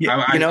on.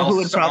 Who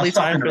would probably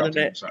sign for the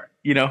minimum?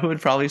 You know who would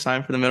probably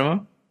sign for the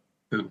minimum?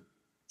 Who?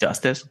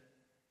 Justice.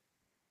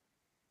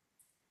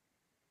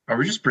 Are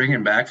we just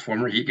bringing back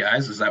former Heat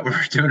guys? Is that what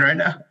we're doing right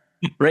now?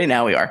 Right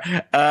now we are.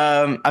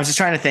 I was just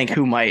trying to think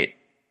who might.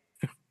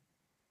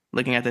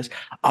 Looking at this.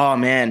 Oh,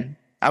 man.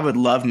 I would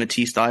love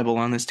Matisse Thybulle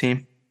on this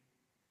team.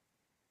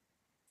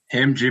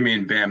 Him, Jimmy,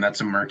 and Bam. That's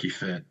a murky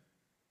fit.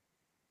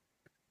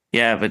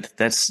 Yeah, but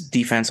that's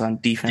defense on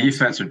defense.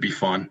 Defense would be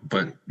fun,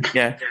 but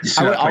yeah.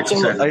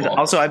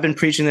 I've been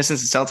preaching this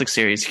since the Celtics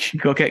series. You can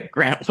go get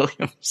Grant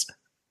Williams.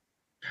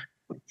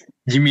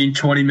 You mean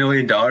 $20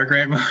 million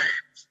Grant Williams?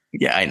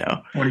 Yeah, I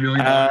know. $20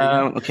 million.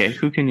 Okay,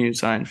 who can you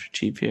sign for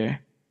cheap here?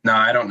 No,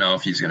 I don't know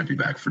if he's going to be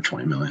back for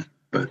 $20 million,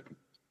 but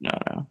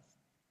no.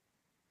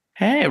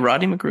 Hey,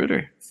 Rodney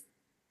McGruder.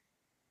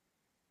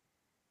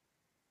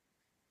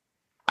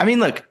 I mean,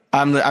 look,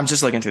 I'm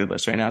just looking through the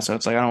list right now, so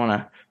it's like I don't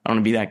want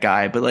to be that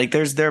guy, but we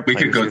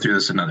could go through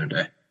this another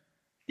day.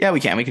 Yeah, we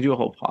can. We can do a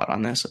whole pod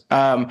on this.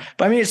 But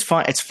I mean, it's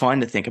fun. It's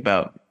fun to think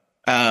about.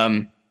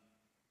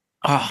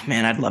 Oh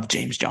man, I'd love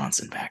James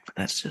Johnson back, but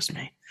that's just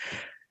me.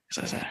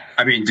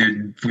 I mean,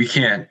 dude, we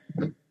can't.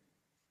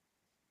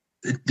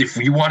 If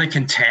we want to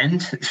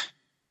contend,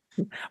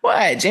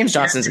 well, James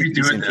Johnson's a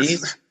decent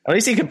piece. At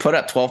least he could put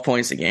up 12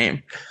 points a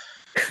game.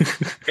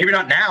 Maybe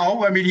not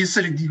now. I mean,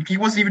 he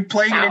wasn't even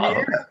playing in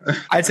Indiana.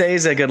 I'd say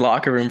he's a good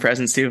locker room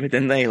presence too, but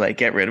then they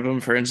get rid of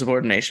him for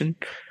insubordination.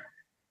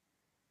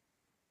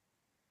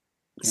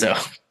 So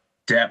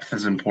depth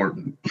is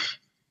important.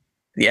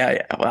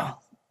 Yeah.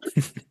 Well.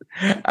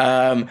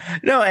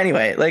 No,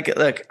 anyway,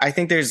 look, I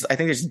think there's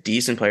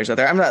decent players out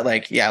there. I'm not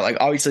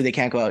obviously they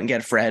can't go out and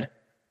get Fred.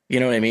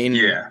 You know what I mean?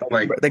 Yeah.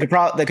 They could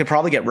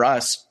probably get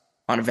Russ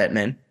on a vet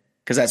min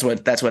because that's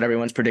what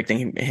everyone's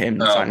predicting him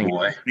signing.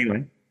 Boy.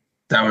 Anyway.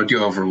 That would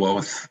go over well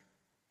with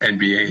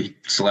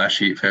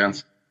NBA/Heat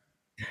fans.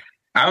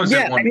 I was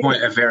at one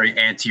point a very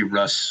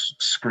anti-Russ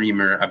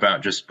screamer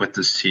about just with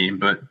this team,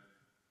 but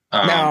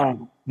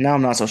no,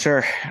 I'm not so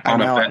sure.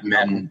 On a vet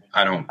min,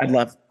 I don't.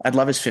 I'd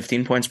love his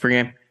 15 points per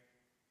game.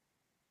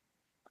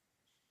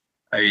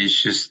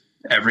 It's just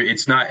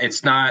it's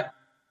not.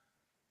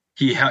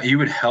 He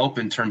would help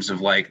in terms of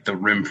the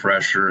rim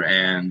pressure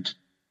and.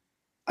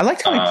 I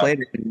liked how he played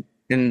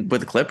with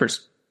the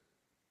Clippers.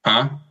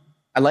 Huh?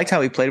 I liked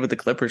how he played with the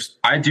Clippers.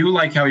 I do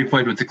like how he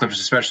played with the Clippers,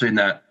 especially in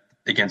that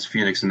against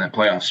Phoenix in that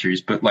playoff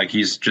series. But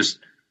he's just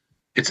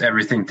it's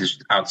everything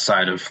just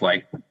outside of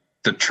like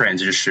the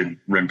transition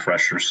rim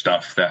pressure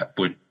stuff that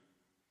would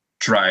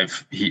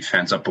drive Heat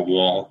fans up a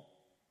wall.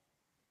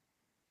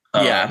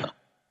 Yeah, Uh,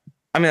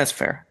 I mean that's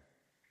fair.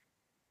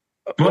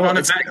 but Well, on a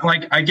it's back,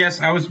 like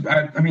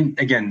I mean,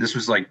 again, this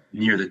was like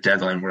near the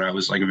deadline where I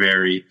was like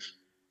very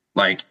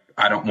like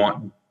I don't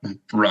want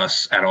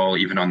Russ at all,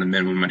 even on the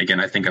minimum. And again,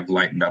 I think I've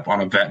lightened up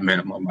on a vet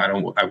minimum.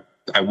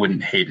 I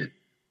wouldn't hate it.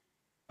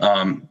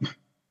 Um,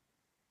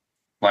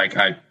 like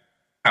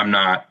I'm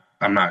not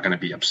going to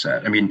be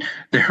upset. I mean,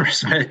 there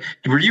was.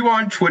 Were you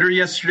on Twitter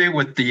yesterday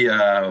with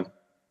the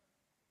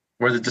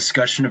where the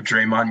discussion of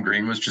Draymond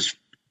Green was just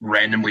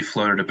randomly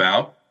floated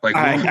about? Like,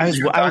 what was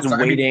your I was thoughts? I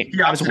mean, waiting.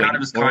 he I was opted out of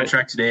waiting his for it.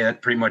 contract today.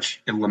 That pretty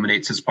much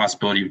eliminates his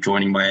possibility of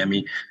joining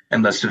Miami,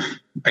 unless if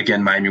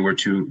again Miami were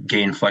to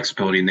gain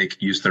flexibility and they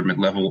could use their mid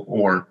level,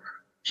 or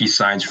he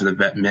signs for the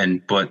vet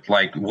min. But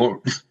like, what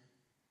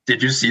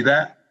did you see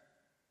that?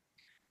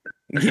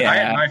 I had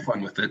Yeah, my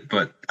fun with it,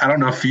 but I don't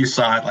know if you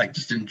saw it, like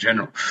just in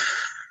general.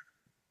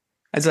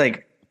 it's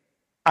like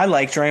I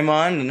like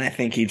Draymond and I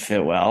think he'd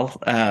fit well,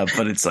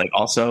 but it's like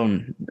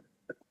also,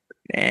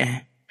 eh.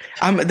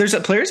 There's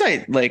players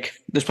I like.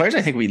 There's players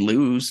I think we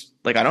lose.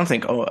 Like I don't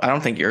think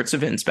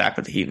Yurtseven's back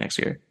with the Heat next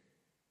year.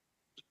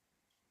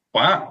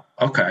 Wow.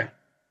 Okay.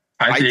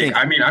 I think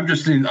I mean, I'm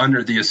just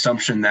under the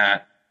assumption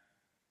that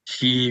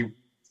he,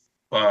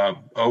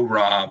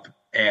 Rob,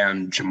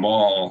 and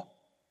Jamal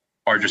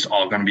are just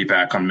all going to be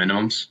back on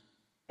minimums,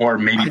 or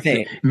I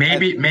think I,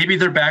 maybe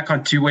they're back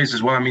on two ways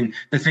as well. I mean,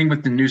 the thing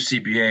with the new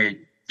CBA,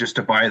 just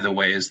to by the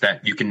way, is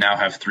that you can now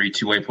have three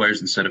two-way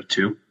players instead of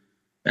two,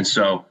 and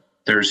so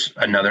there's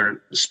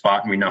another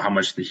spot, and we know how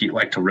much the Heat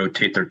like to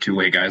rotate their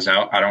two-way guys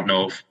out. I don't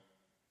know if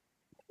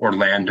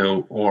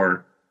Orlando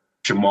or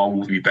Jamal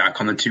will be back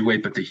on the two-way,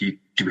 but the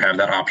Heat do have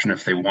that option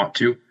if they want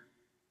to.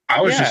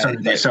 I was just yeah.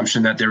 under the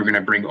assumption that they were going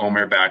to bring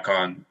Omer back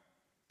on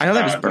I know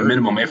that was the Bird.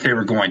 minimum if they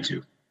were going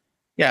to.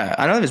 Yeah,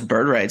 I know that was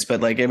bird rights,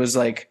 but like it was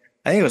like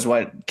I think it was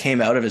what came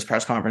out of his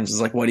press conference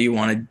is like, what do you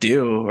want to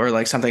do, or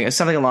like something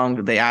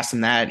along. They asked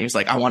him that, and he was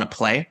like, I want to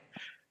play,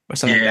 or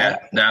something Yeah,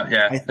 like that.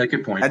 that's a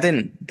good point. That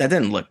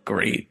didn't look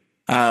great.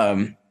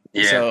 Yeah,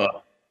 So it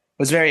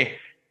was very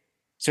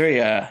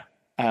it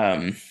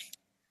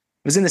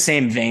was in the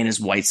same vein as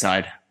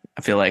Whiteside.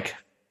 I feel like,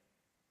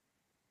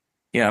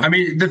 I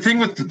mean, the thing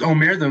with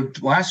Omer though,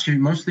 last year,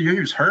 most of the year he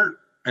was hurt,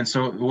 and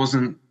so it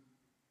wasn't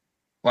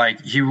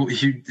like he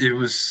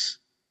was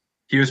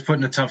put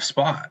in a tough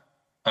spot.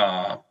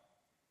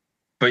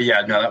 But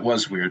yeah, no, that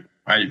was weird.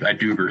 I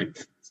do agree.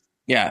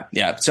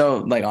 yeah. So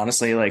like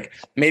honestly, like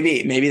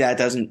maybe that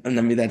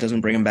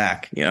doesn't bring him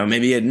back.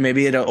 Maybe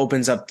it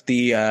opens up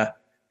the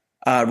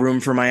room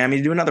for Miami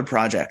to do another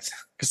project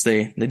because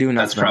they do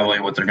enough. That's probably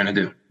what they're gonna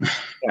do.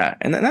 Yeah,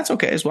 and that's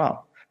okay as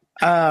well.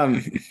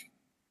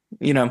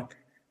 You know,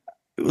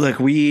 Look,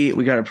 we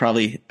got to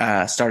probably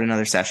start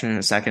another session in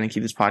a second and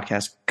keep this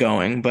podcast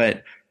going,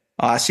 but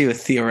I'll ask you a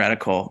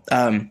theoretical.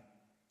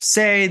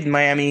 Say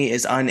Miami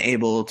is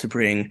unable to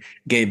bring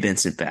Gabe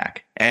Vincent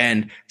back,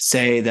 and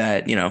say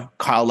that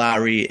Kyle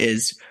Lowry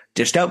is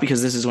dished out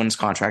because this is when his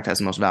contract has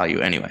the most value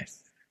anyway.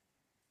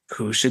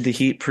 Who should the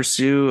Heat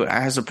pursue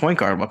as a point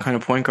guard? What kind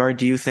of point guard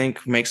do you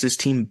think makes this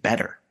team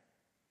better?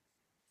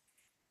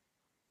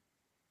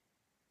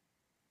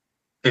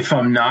 If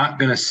I'm not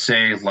gonna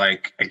say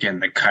like again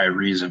the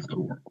Kyries of the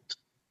world,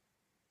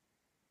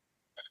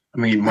 I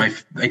mean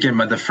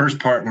the first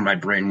part where my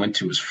brain went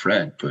to was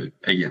Fred, but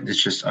again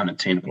it's just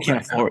unattainable. You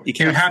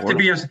can't have to afford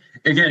be him.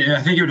 again.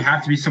 I think it would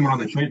have to be someone on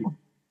the trade market.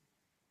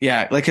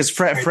 Yeah, like because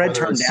Fred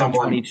turned down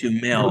 22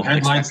 mil.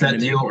 Headlines that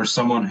deal, or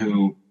someone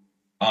who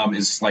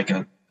is like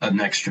an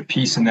extra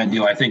piece in that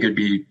deal. I think it'd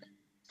be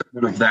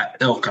of that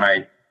ilk, and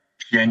I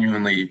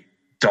genuinely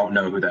don't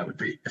know who that would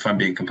be. If I'm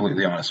being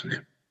completely honest with you.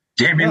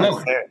 Damian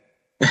Lillard.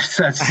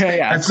 That's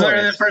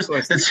literally the first.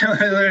 It's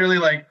literally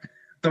like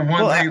the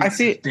one thing. I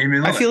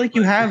feel like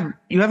you have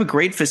a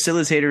great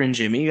facilitator in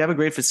Jimmy. You have a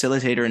great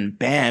facilitator in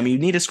Bam. You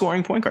need a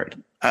scoring point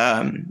guard.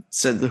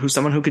 So who's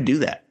someone who could do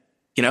that?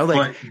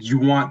 But you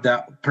want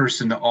that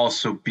person to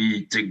also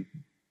be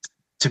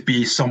to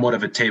be somewhat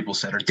of a table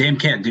setter. Dame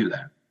can't do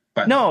that.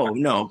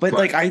 But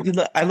like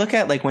I look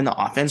at like when the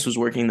offense was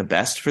working the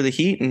best for the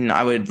Heat, and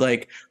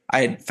I'd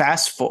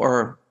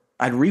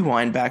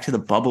rewind back to the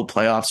bubble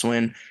playoffs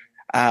when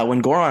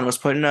Goran was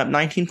putting up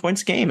 19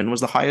 points a game and was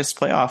the highest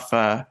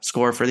playoff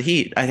scorer for the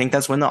Heat. I think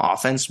that's when the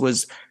offense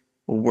was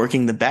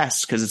working the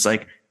best because it's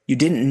like you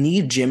didn't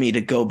need Jimmy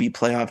to go be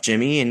playoff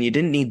Jimmy, and you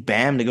didn't need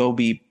Bam to go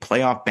be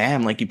playoff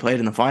Bam like you played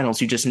in the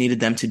finals. You just needed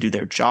them to do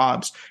their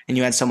jobs, and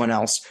you had someone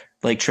else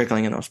like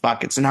trickling in those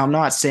buckets. And I'm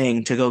not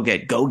saying to go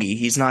get Gogi.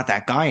 He's not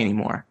that guy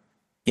anymore.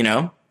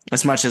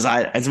 As much as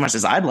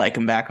I'd like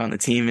him back on the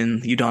team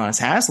in Udonis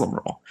Haslem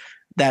role.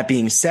 That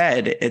being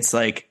said, it's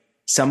like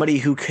somebody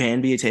who can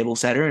be a table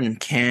setter and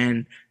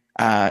can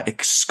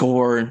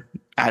score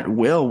at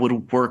will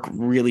would work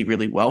really,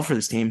 really well for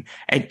this team.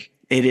 It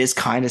is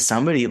kind of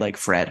somebody like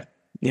Fred,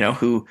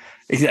 who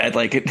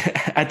like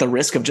at the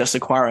risk of just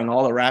acquiring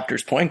all the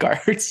Raptors point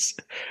guards,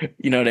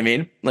 you know what I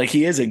mean? Like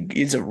he's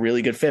a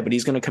really good fit, but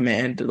he's going to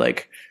command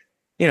like,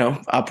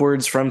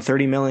 upwards from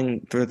 30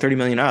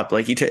 million up.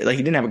 Like he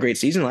didn't have a great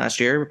season last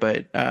year,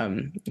 but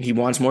he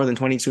wants more than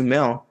 22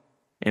 mil,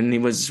 and he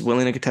was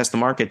willing to contest the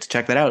market to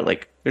check that out.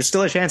 Like there's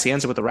still a chance he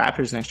ends up with the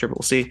Raptors next year, but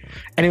we'll see.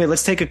 Anyway,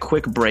 let's take a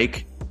quick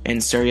break,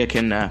 and Surya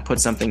can put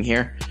something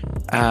here,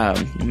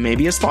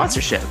 maybe a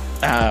sponsorship,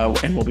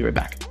 and we'll be right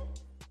back.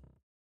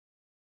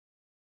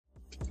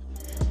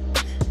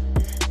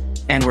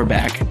 And we're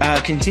back.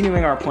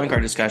 Continuing our point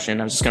guard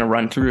discussion, I was just going to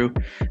run through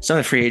some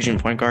of the free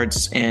agent point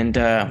guards and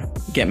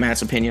get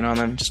Matt's opinion on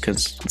them, just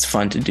because it's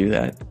fun to do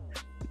that.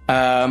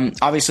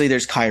 Obviously,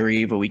 there's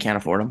Kyrie, but we can't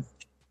afford him.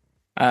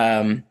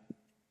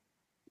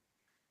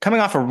 Coming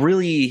off a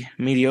really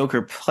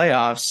mediocre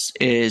playoffs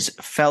is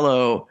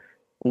fellow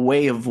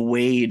Way of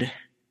Wade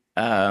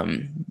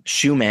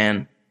shoe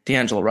man,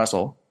 D'Angelo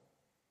Russell,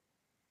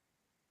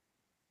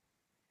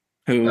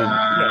 who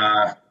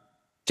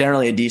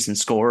generally a decent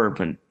scorer,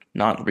 but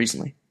not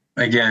recently.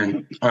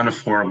 Again,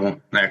 unaffordable.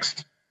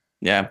 Next.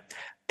 Yeah.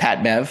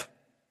 Pat Bev,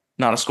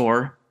 not a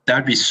scorer.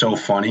 That'd be so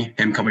funny.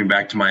 Him coming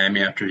back to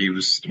Miami after he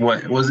was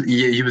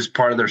he was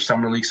part of their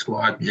summer league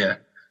squad. Yeah.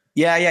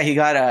 Yeah. He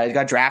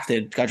got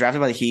drafted. Got drafted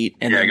by the Heat.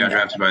 And he got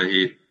drafted by the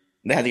Heat.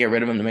 They had to get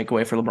rid of him to make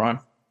way for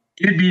LeBron.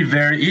 He'd be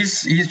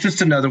he's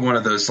just another one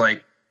of those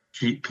like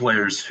Heat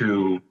players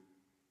who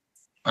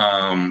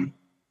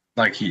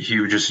like he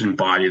would just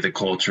embody the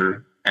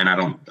culture. And I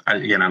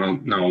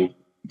don't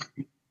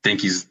think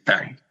he's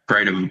that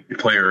great of a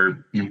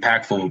player,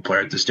 impactful of a player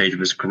at this stage of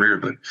his career,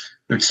 but it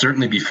would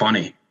certainly be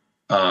funny.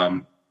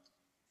 But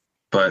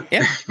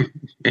yeah.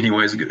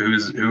 Anyways,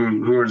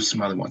 who are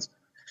some other ones?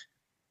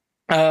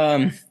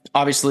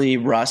 Obviously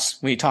Russ.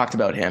 We talked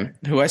about him,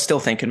 who I still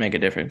think can make a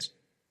difference.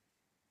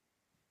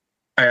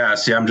 Yeah,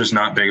 see, I'm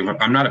not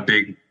a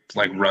big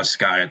like Russ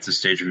guy at this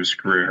stage of his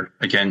career.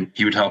 Again,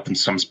 he would help in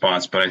some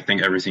spots, but I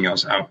think everything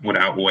else would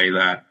outweigh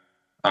that.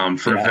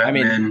 For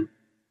Vetman,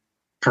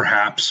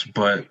 perhaps,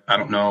 but I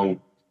don't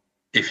know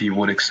if he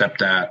would accept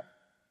that.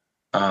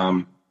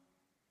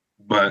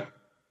 But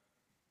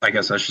I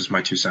guess that's just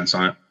my 2 cents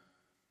on it.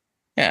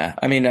 Yeah,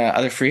 I mean,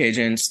 other free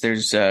agents,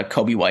 there's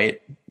Kobe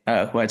White,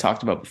 who I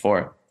talked about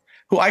before,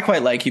 who I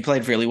quite like. He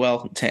played really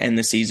well to end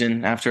the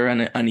season after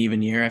an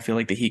uneven year. I feel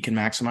like the Heat can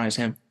maximize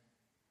him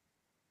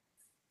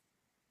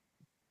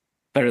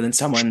better than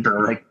someone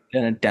like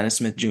Dennis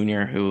Smith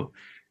Jr., who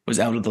was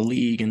out of the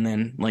league and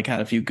then like had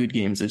a few good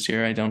games this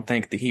year. I don't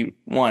think the Heat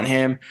want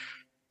him.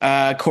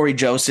 Corey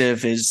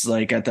Joseph is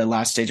like at the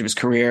last stage of his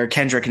career.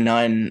 Kendrick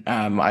Nunn,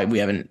 we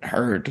haven't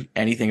heard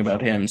anything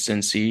about him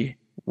since he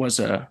was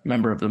a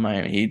member of the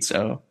Miami Heat,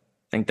 so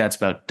I think that's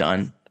about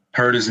done.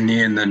 Hurt his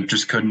knee and then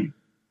just couldn't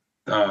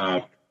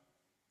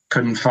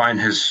find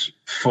his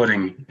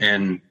footing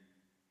in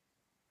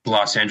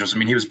Los Angeles. I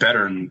mean, he was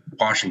better in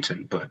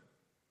Washington, but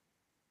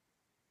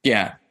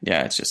yeah,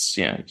 it's just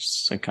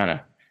like kind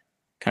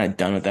of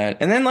done with that.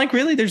 And then like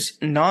really, there's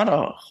not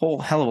a whole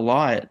hell of a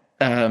lot.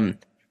 The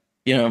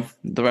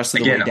rest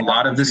of the a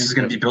lot of this is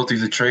going to be built through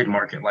the trade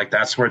market. Like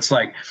that's where it's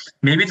like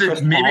maybe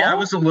I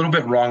was a little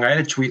bit wrong. I had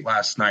a tweet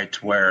last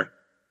night where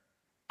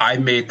I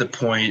made the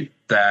point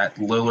that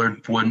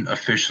Lillard wouldn't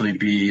officially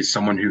be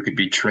someone who could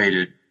be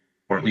traded,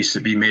 or at least to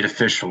be made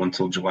official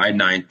until July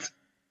 9th.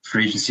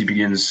 Free agency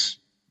begins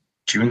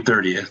June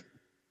 30th.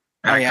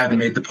 And I had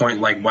made the point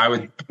like why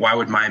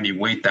would Miami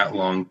wait that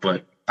long?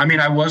 But I mean,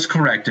 I was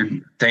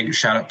corrected.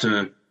 Shout out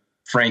to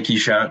Frankie.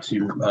 Shout out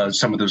to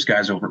some of those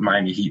guys over at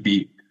Miami Heat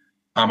Beat.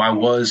 I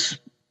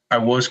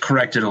was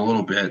corrected a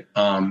little bit.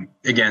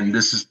 Again,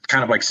 this is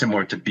kind of like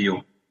similar to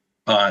Beal.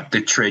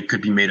 The trade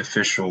could be made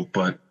official,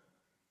 but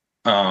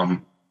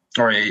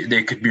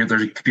there could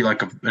be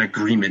like an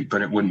agreement,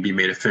 but it wouldn't be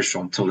made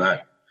official until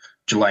that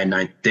July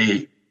 9th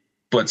date.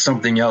 But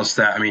something else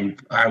that, I mean,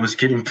 I was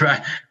getting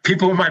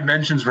people in my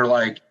mentions were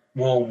like,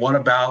 well, what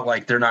about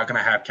like they're not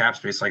going to have cap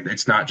space? Like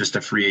it's not just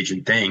a free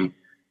agent thing.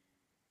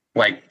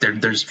 Like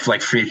there's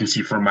like free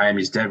agency for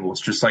Miami's dead. Well,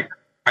 it's just like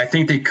I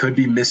think they could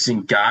be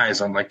missing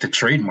guys on like the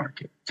trade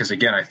market because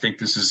again, I think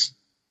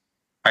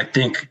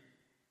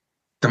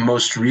the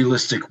most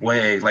realistic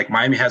way. Like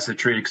Miami has the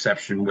trade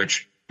exception,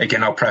 which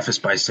again I'll preface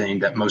by saying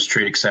that most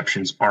trade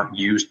exceptions aren't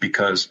used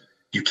because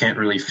you can't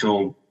really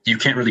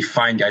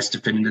find guys to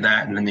fit into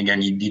that. And then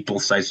again, you need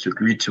both sides to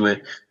agree to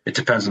it. It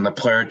depends on the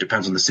player. It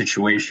depends on the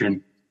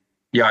situation.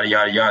 Yada,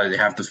 yada, yada. They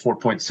have the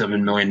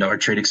 $4.7 million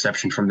trade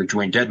exception from the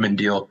Dwayne Dedmon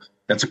deal.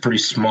 That's a pretty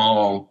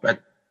small,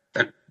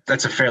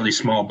 that's a fairly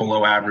small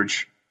below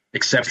average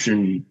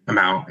exception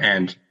amount.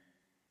 And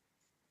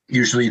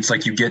usually it's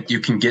like you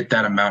can get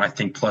that amount, I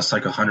think, plus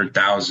like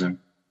 100,000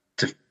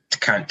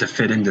 to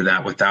fit into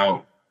that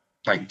without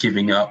like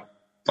giving up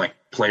like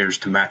players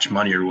to match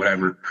money or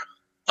whatever.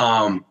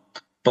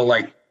 But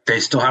like they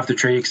still have the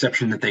trade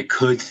exception that they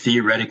could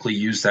theoretically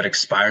use that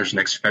expires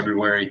next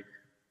February.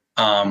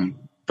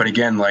 But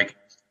again, like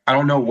I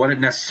don't know what it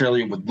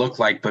necessarily would look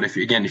like. But if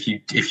you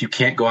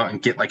can't go out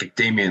and get like a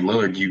Damian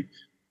Lillard,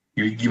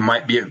 you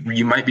might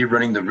be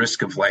running the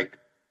risk of like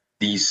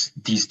these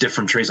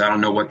different trades. I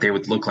don't know what they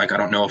would look like. I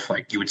don't know if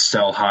like you would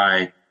sell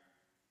high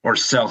or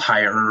sell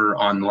higher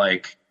on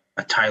like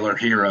a Tyler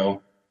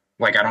Hero.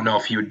 Like I don't know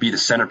if he would be the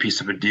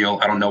centerpiece of a deal.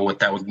 I don't know what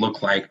that would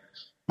look like.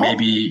 Oh,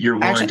 Maybe you're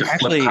willing to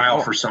flip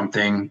Kyle for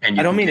something, and I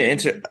you don't can mean to get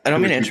inter I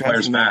don't two or mean to three interrupt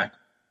players you, man, back.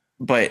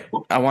 but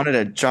I wanted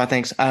to draw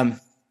things.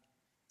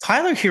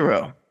 Tyler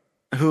Hero,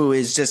 who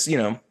is just,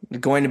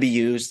 going to be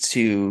used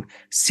to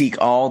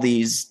seek all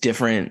these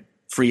different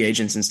free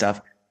agents and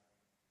stuff.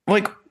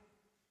 Like,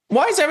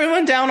 why is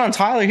everyone down on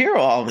Tyler Hero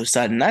all of a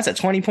sudden? That's a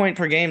 20-point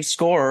per game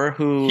scorer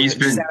who He's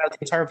just been out of the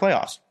entire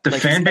playoffs. The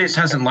Like, fan base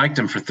hasn't liked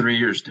him for 3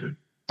 years, dude.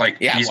 Like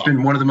yeah, he's well,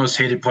 been one of the most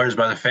hated players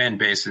by the fan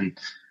base, and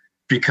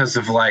because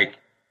of like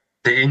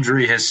the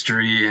injury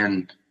history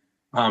and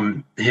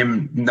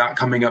him not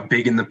coming up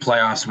big in the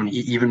playoffs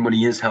even when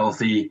he is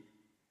healthy,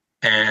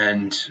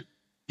 and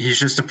he's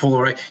just a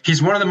polar.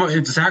 He's one of the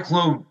most. Zach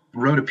Lowe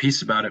wrote a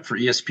piece about it for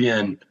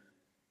ESPN.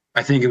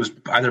 I think it was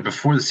either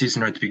before the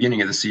season or at the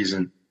beginning of the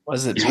season.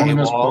 was it He's one of the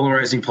most paywall?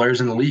 polarizing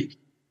players in the league.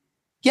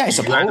 Yeah, I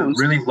You either suppose.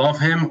 really love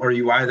him or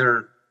you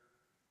either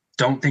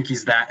don't think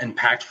he's that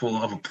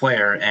impactful of a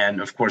player. And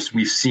of course,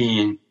 we've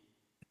seen.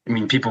 I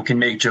mean, people can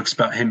make jokes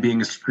about him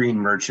being a screen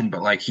merchant,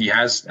 but like he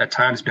has at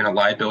times been a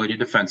liability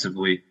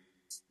defensively.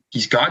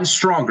 He's gotten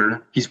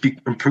stronger. He's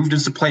improved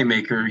as a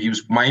playmaker. He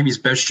was Miami's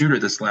best shooter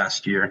this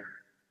last year.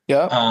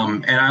 Yeah.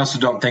 And I also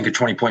don't think a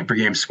 20-point per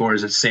game score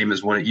is the same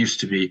as what it used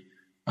to be,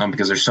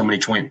 because there's so many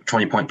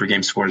 20-point per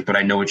game scores. But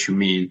I know what you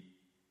mean.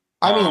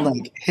 I mean,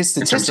 like his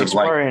in terms of,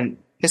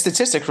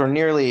 statistics like, were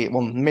nearly,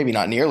 well, maybe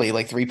not nearly,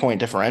 like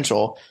 3-point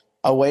differential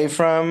away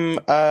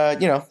from,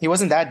 he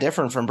wasn't that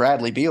different from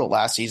Bradley Beal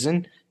last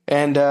season.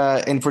 And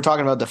if we're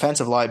talking about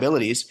defensive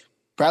liabilities,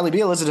 Bradley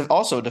Beal is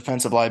also a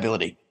defensive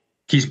liability.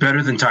 He's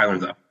better than Tyler,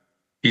 though.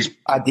 He's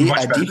much better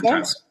than Tyler.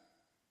 Defense?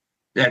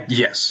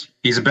 Yes,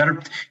 he's a better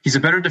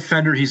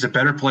defender. He's a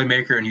better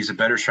playmaker, and he's a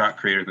better shot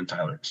creator than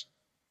Tyler is.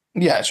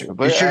 Yeah, sure.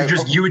 But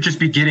You would just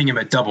be getting him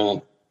at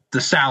double the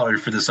salary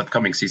for this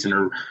upcoming season,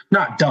 or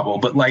not double,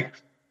 but like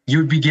you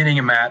would be getting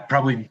him at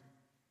probably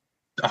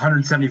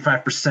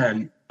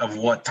 175% of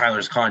what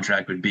Tyler's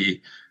contract would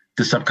be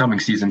this upcoming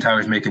season.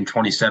 Tyler's making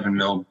 27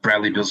 mil.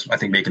 Bradley Beal's, I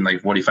think, making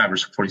like 45 or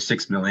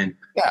 46 million.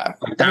 yeah,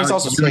 Like, and he's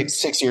also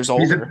 6 years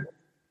older.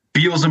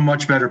 Beal's a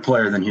much better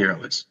player than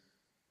Hero is.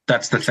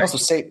 That's the thing.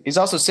 He's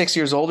also 6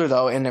 years older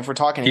though, and if we're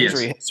talking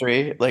injury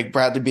history, like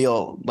Bradley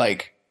Beal,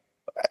 like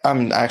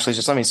I'm actually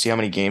just let me see how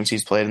many games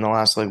he's played in the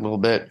last like little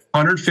bit.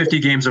 150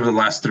 games over the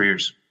last 3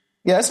 years.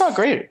 Yeah, that's not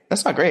great.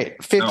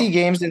 50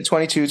 games in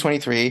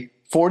 22-23,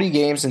 40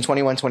 games in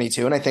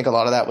 21-22, and I think a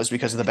lot of that was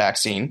because of the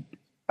vaccine.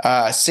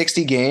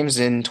 60 games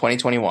in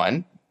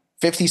 2021,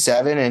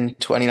 57 in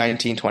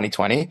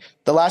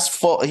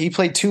 2019-2020. He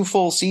played 2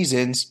 full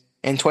seasons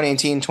in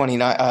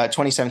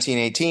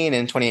 2017-18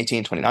 and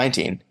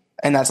 2018-2019,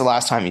 and that's the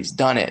last time he's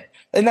done it.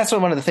 And that's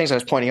one of the things I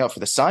was pointing out for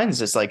the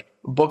Suns is like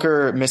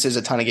Booker misses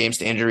a ton of games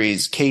to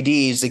injuries.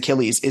 KD's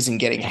Achilles isn't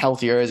getting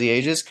healthier as he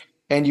ages.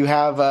 And you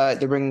have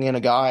they're bringing in a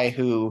guy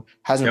who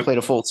hasn't played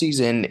a full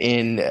season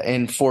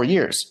in 4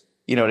 years.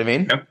 You know what I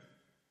mean? Yep.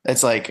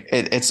 It's like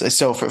it's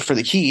so for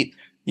the Heat,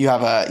 you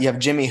have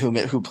Jimmy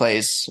who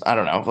plays, I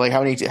don't know, like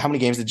how many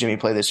games did Jimmy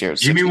play this year?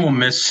 Jimmy will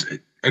miss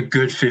a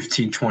good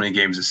 15, 20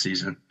 games a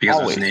season because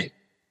of his knee.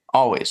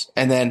 Always.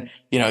 And then,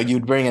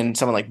 you'd bring in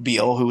someone like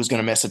Beal who was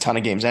going to miss a ton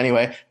of games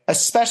anyway,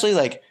 especially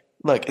like,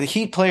 look, the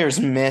Heat players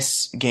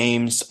miss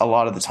games a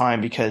lot of the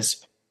time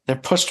because they're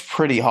pushed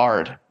pretty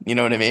hard. You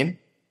know what I mean?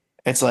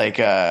 It's like,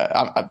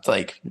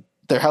 like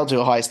they're held to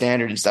a high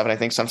standard and stuff. And I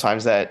think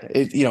sometimes that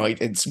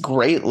it's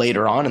great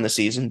later on in the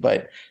season,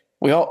 but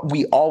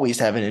we always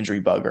have an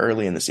injury bug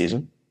early in the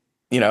season,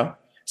 So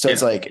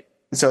it's like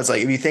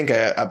if you think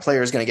a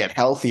player is going to get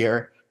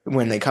healthier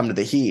when they come to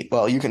the Heat,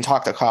 well, you can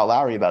talk to Kyle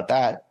Lowry about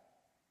that.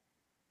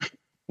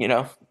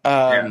 But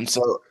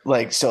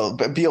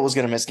Beal was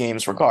going to miss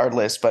games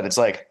regardless, but it's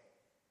like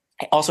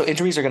also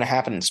injuries are going to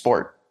happen in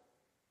sport.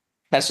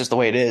 That's just the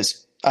way it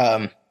is.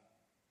 But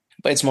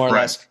it's more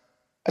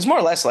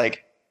or less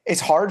like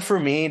it's hard for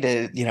me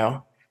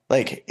to,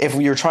 like if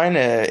you're trying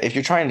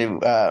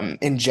to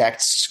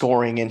inject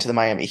scoring into the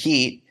Miami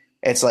Heat,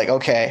 it's like,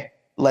 okay,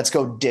 let's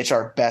go ditch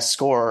our best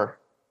scorer.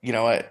 You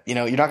know what?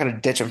 You're not going to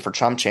ditch him for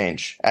chump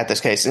change at this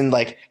case. And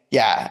like,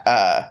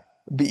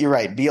 but you're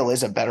right. Beal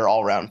is a better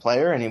all-around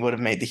player, and he would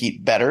have made the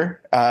Heat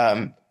better.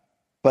 And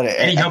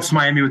he helps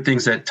Miami with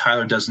things that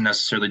Tyler doesn't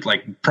necessarily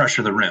like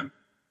pressure the rim.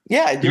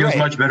 Yeah, he was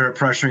much better at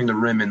pressuring the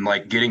rim and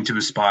like getting to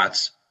his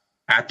spots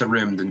at the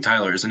rim than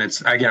Tyler is. And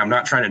it's again, I'm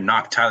not trying to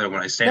knock Tyler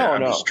when I say that.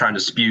 I'm just trying to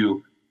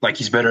spew like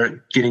he's better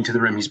at getting to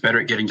the rim. He's better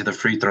at getting to the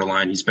free throw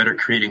line. He's better at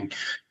creating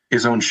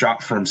his own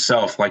shot for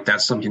himself. Like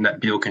that's something that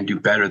Beal can do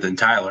better than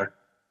Tyler.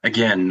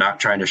 Again,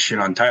 not trying to shit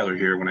on Tyler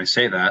here when I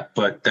say that,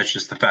 but that's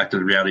just the fact of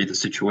the reality of the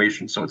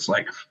situation. So it's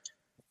like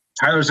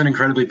Tyler's an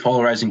incredibly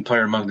polarizing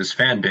player among this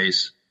fan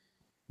base,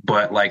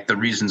 but like the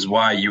reasons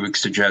why you would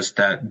suggest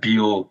that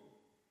Beal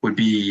would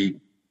be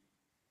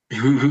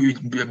who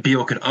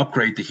Beal could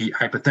upgrade the Heat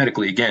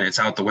hypothetically. Again, it's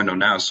out the window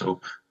now,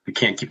 so we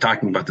can't keep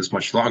talking about this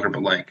much longer.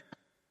 But like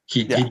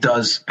he Yeah.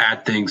 does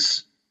add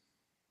things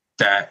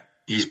that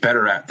he's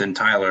better at than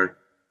Tyler.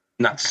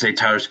 Not to say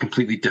Tyler's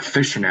completely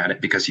deficient at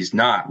it because he's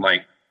not.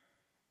 Like,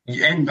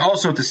 and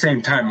also at the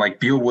same time, like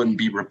Beal wouldn't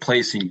be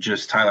replacing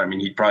just Tyler. I mean,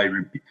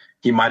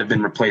 he might have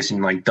been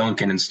replacing like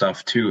Duncan and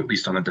stuff too, at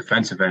least on the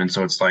defensive end. And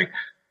so it's like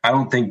I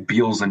don't think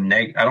Beal's I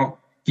don't.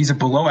 He's a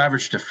below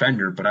average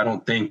defender, but I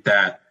don't think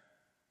that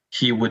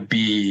he would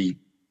be.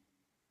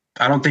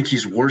 I don't think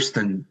he's worse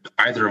than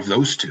either of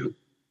those two,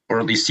 or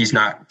at least he's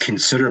not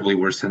considerably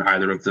worse than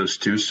either of those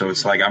two. So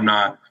it's like I'm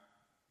not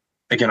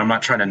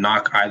trying to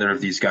knock either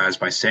of these guys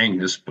by saying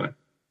this, but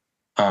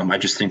I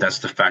just think that's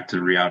the fact of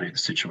the reality of the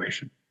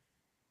situation.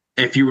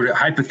 If you were to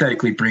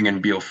hypothetically bring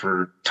in Beal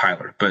for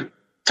Tyler, but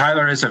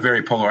Tyler is a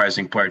very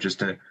polarizing player, just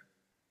to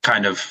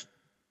kind of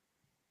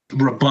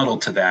rebuttal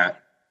to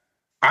that.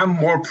 I'm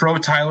more pro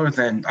Tyler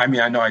than, I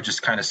mean, I know I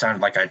just kind of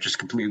sounded like I just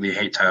completely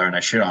hate Tyler and I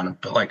shit on him,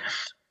 but like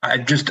I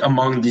just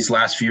among these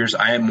last few years,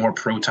 I am more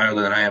pro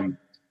Tyler than I am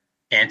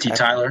anti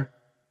Tyler.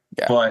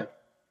 Yeah. But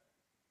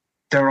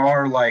there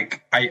are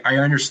like, I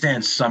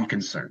understand some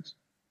concerns.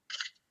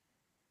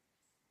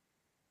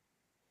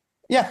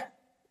 Yeah.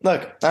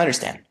 Look, I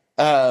understand.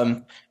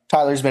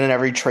 Tyler's been in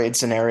every trade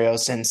scenario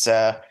since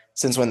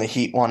when the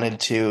Heat wanted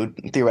to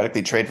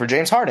theoretically trade for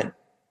James Harden.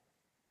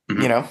 You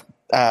Mm-hmm.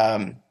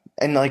 know,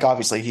 and like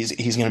obviously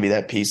he's going to be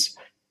that piece.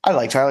 I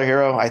like Tyler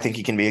Hero. I think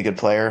he can be a good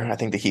player. I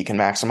think the Heat can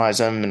maximize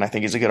him, and I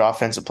think he's a good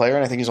offensive player.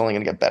 And I think he's only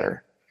going to get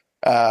better.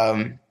 I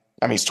mean,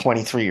 he's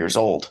 23 years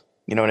old.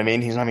 You know what I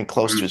mean? He's not even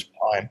close to his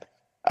prime.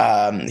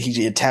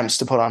 He attempts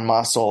to put on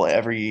muscle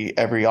every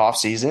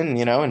offseason,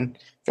 and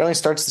generally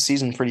starts the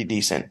season pretty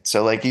decent.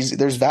 So like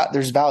there's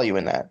value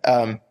in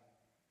that.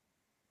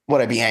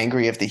 Would I be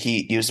angry if the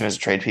Heat used him as a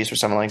trade piece for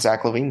someone like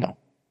Zach LaVine? No,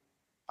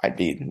 I'd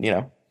be,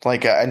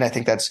 like, and I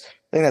think that's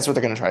what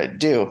they're going to try to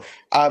do.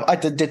 I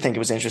did think it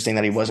was interesting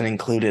that he wasn't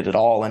included at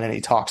all in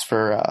any talks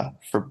for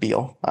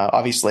Beal.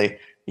 Obviously,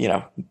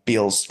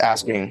 Beal's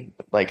asking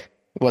like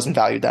it wasn't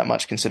valued that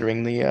much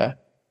considering the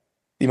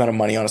amount of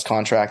money on his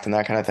contract and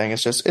that kind of thing.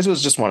 It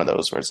was just one of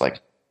those where it's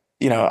like,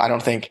 I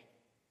don't think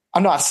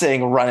I'm not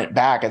saying run it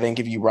back. I think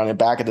if you run it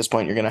back at this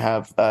point, you're going to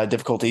have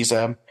difficulties.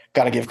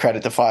 Got to give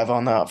credit to five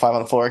on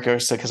the floor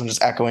because I'm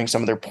just echoing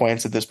some of their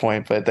points at this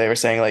point. But they were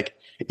saying like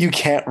you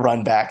can't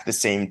run back the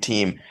same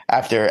team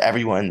after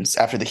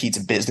the Heat's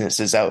business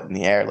is out in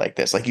the air like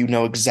this. Like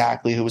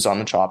exactly who was on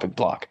the chopping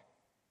block.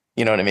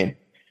 You know what I mean?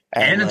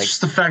 And And it's like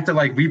just the fact that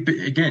like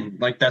again,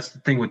 like that's the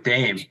thing with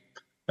Dame,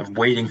 of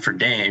waiting for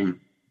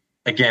Dame.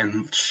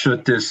 Again,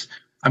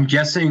 I'm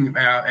guessing,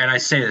 and I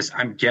say this,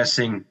 I'm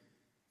guessing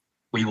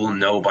we will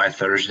know by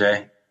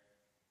Thursday,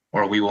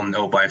 or we will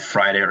know by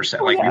Friday, or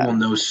like we will yeah,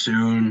 know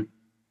soon,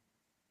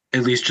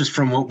 at least just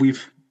from what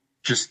we've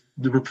just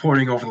the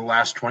reporting over the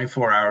last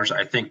 24 hours.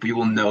 I think we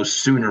will know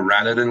sooner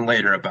rather than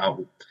later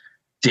about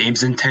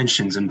Dame's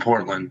intentions in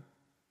Portland,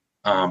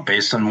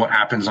 based on what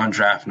happens on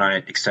draft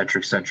night, et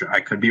cetera, et cetera.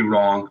 I could be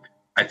wrong.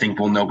 I think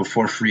we'll know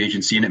before free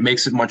agency, and it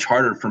makes it much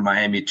harder for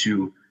Miami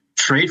to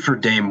trade for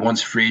Dame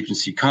once free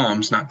agency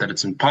comes. Not that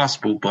it's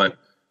impossible, but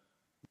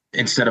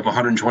instead of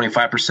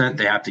 125%,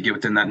 they have to get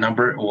within that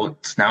number. Well,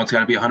 now it's got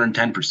to be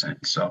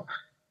 110%. So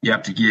you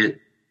have to get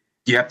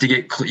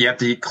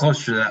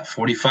closer to that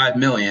 45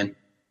 million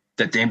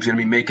that Dame's going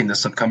to be making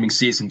this upcoming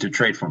season to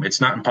trade for him. It's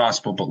not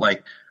impossible, but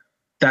like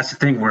that's the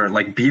thing where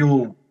like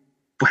Beal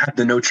had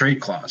the no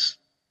trade clause,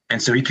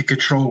 and so he could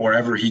control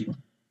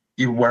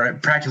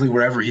practically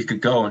wherever he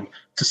could go, and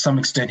to some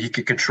extent he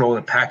could control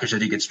the package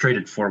that he gets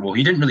traded for. Well,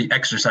 he didn't really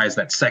exercise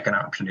that second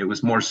option. It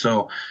was more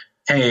so,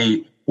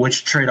 hey,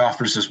 which trade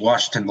offers does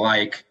Washington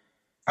like?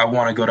 I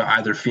want to go to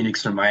either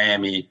Phoenix or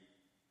Miami,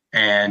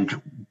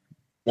 and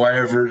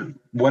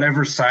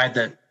whatever side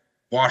that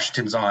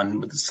Washington's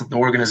on, the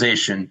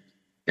organization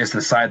is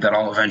the side that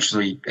I'll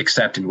eventually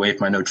accept and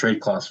waive my no trade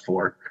clause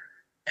for.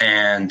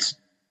 And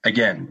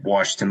again,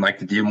 Washington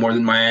liked the deal more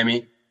than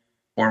Miami,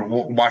 or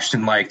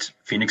Washington liked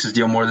Phoenix's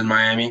deal more than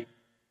Miami,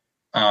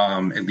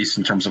 at least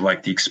in terms of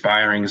like the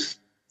expirings,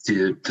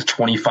 the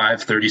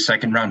 25,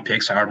 30-second round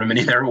picks, however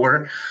many there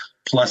were,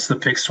 plus the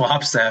pick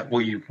swaps that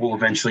we will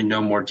eventually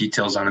know more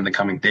details on in the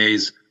coming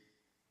days.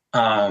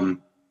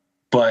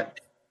 But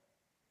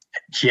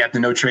he had the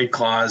no trade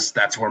clause.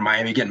 That's where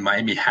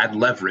Miami had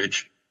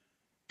leverage.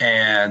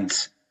 And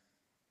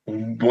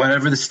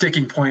whatever the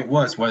sticking point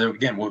was, whether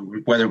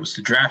it was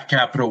the draft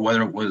capital,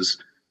 whether it was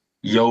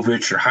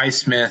Jovic or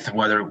Highsmith,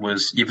 whether it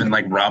was even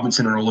like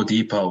Robinson or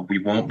Oladipo, we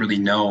won't really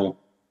know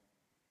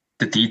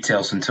the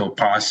details until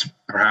perhaps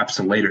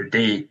a later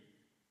date.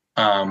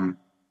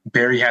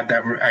 Barry had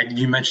that.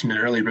 You mentioned it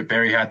earlier, but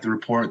Barry had the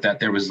report that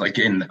there was like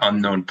an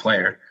unknown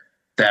player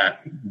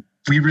that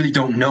we really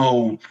don't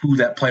know who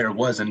that player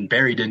was, and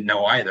Barry didn't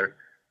know either.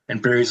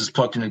 And Barry's as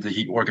plugged into the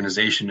Heat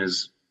organization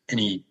as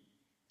any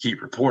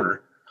Heat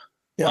reporter.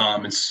 yeah,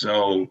 And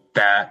so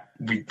that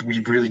we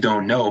really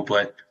don't know.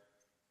 But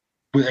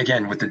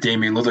again, with the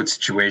Damian Lillard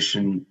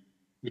situation,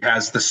 he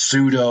has the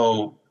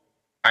pseudo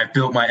I've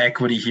built my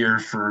equity here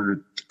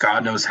for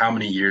God knows how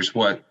many years.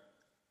 What,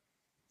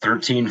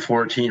 13,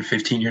 14,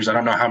 15 years? I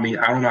don't know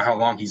how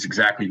long he's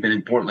exactly been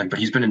in Portland, but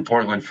he's been in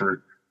Portland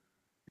for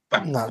uh,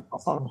 No,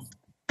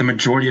 the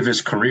majority of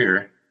his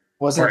career,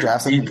 wasn't he or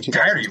drafted the in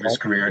entirety of his 2012?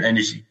 career, and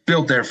he's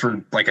built there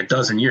for like a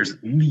dozen years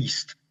at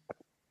least.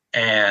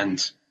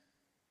 And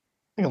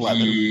 11.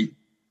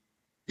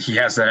 he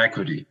has that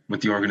equity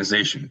with the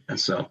organization, and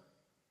so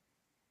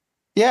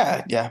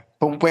Yeah, yeah.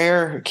 But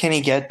where can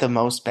he get the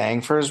most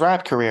bang for his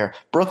rap career?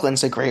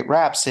 Brooklyn's a great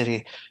rap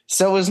city.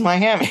 So is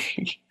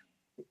Miami.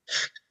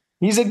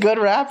 He's a good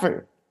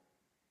rapper.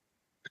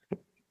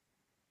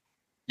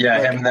 yeah,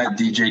 Like, having that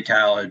DJ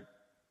Khaled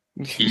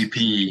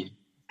EP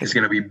is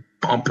going to be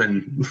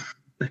bumping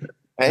in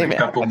hey a man,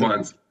 couple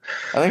months.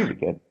 I think it'd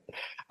be good.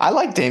 I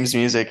like Dame's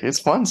music. It's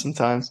fun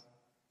sometimes.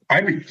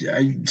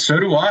 So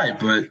do I,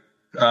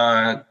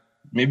 but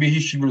maybe he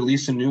should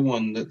release a new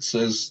one that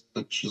says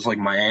that's just like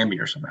Miami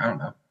or something. I don't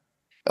know.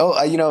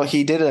 Oh,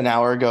 he did an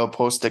hour ago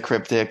post a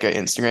cryptic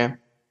Instagram.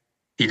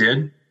 He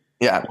did.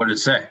 Yeah. What did it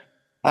say?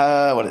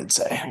 What did it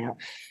say? Hang on.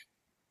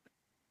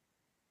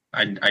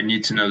 I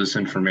need to know this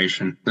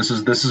information. This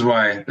is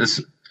why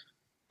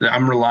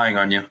I'm relying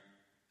on you.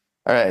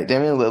 All right,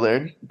 Damian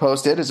Lillard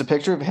posted is a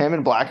picture of him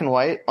in black and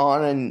white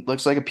on and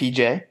looks like a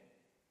PJ,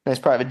 nice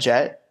private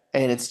jet,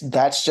 and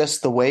that's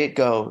just the way it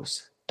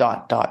goes.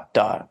 Dot dot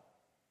dot.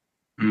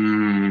 I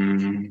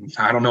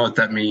don't know what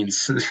that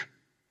means.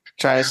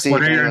 Trying to see.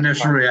 What are your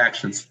initial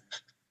reactions?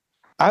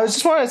 I was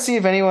just wanting to see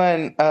if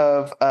anyone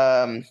of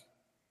Well,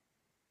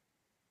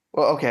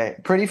 okay,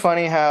 pretty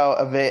funny how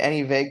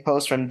any vague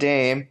post from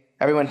Dame,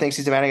 everyone thinks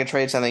he's demanding a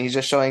trade something. He's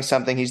just showing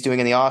something he's doing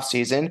in the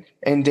offseason.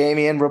 And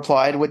Damian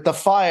replied with the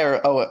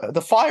fire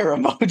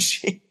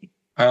emoji.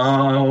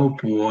 Oh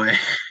boy.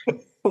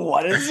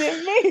 What does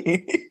it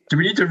mean? Do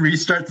we need to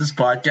restart this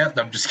podcast?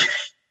 I'm just kidding.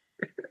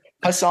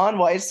 Hassan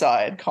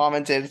Whiteside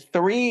commented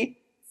 3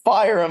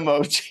 fire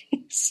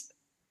emojis.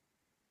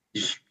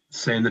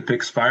 Saying the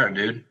pick's fire,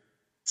 dude.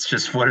 It's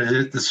just what it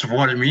is. This is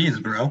what it means,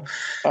 bro.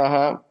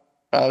 Uh-huh.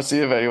 I'll see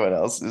if anyone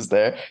else is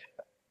there.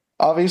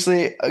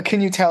 Obviously, can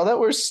you tell that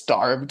we're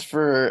starved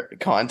for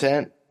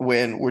content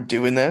when we're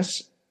doing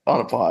this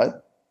on a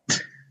pod?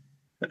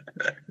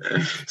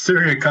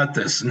 Surya, cut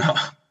this. No,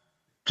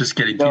 just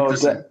kidding. No, Keep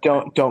this in.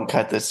 don't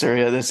cut this,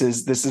 Surya. This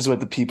is what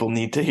the people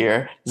need to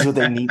hear. This is what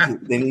they need to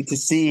they need to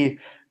see.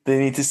 They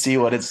need to see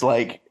what it's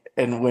like,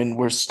 and when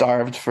we're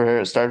starved for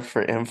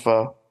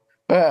info.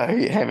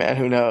 Hey man,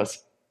 who knows?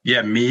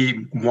 Yeah, me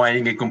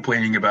whining and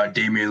complaining about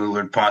Damian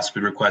Lillard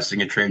possibly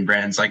requesting a trade.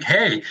 Brandon's like,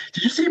 "Hey,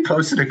 did you see he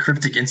posted a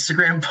cryptic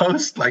Instagram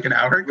post like an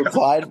hour ago?"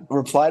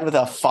 Replied with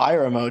a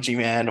fire emoji,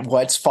 man.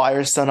 What's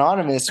fire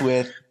synonymous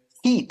with?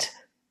 Heat.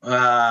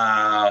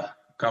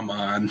 Come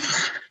on.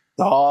 It's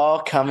all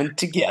coming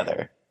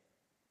together.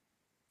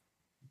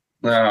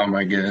 Oh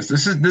my goodness.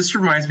 This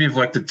reminds me of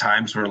like the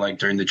times where like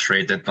during the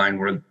trade deadline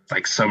where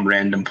like some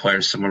random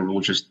player somewhere will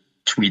just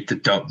tweet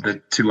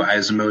the 2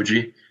 eyes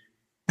emoji.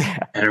 And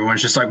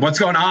everyone's just like, "What's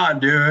going on,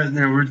 dude?" And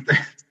we're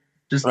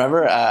just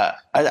remember. I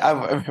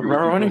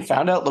remember when we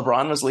found out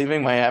LeBron was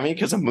leaving Miami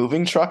because a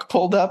moving truck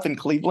pulled up in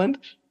Cleveland.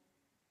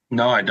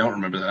 No, I don't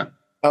remember that.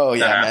 Oh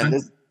yeah, That man.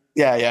 happened?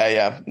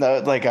 Yeah. No,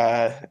 like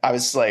I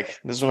was like,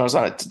 this is when I was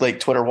on a like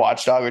Twitter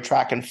watchdog or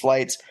tracking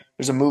flights.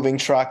 There's a moving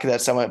truck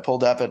that someone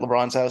pulled up at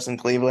LeBron's house in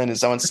Cleveland, and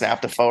someone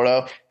snapped a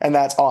photo. And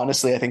that's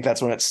honestly, I think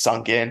that's when it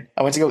sunk in.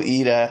 I went to go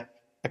eat a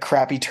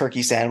crappy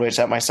turkey sandwich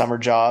at my summer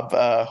job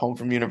home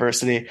from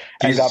university. Do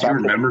And got you back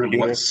to the remember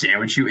computer. what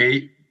sandwich you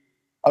ate?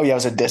 Oh yeah, it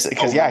was a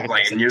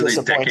Like nearly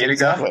a decade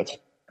ago? sandwich.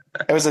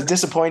 It was a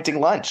disappointing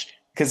lunch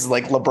because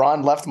like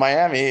LeBron left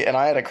Miami and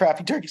I had a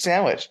crappy turkey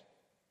sandwich.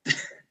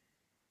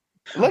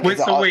 Look,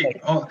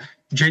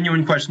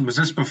 Genuine question. Was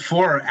this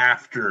before or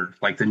after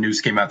like the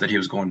news came out that he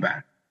was going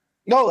back?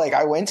 no, like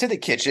I went to the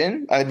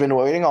kitchen. I'd been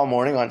waiting all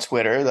morning on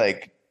Twitter,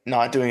 like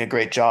not doing a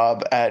great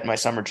job at my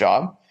summer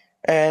job.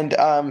 And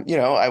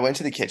I went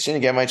to the kitchen to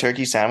get my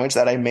turkey sandwich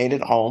that I made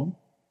at home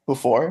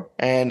before,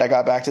 and I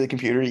got back to the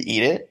computer to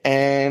eat it,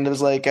 and it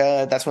was like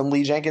that's when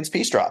Lee Jenkins'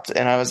 piece dropped,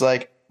 and I was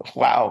like,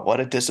 wow, what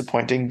a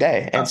disappointing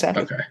day and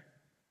sandwich. Okay.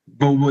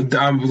 But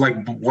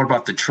what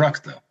about the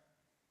truck though?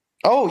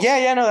 Oh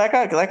yeah, no, that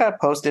got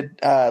posted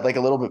like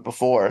a little bit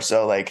before,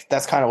 so like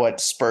that's kind of what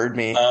spurred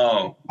me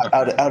Oh,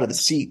 okay. out of the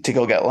seat to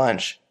go get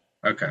lunch.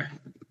 Okay.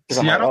 'Cause See,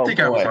 I'm I like, don't oh, think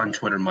I was boy. on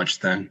Twitter much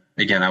then.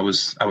 Again, I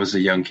was a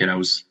young kid. I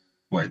was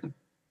what,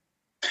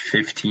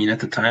 15 at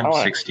the time,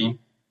 16.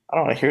 I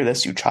don't want to hear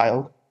this, you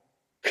child.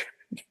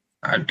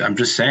 I'm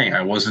just saying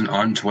I wasn't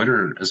on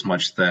Twitter as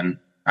much then.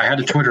 I had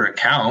a Twitter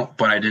account,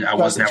 but I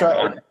was never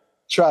on it.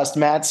 Trust,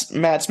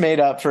 Matt's made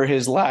up for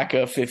his lack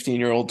of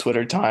 15-year-old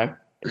Twitter time.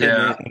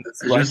 Yeah, in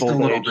this just a old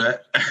little age.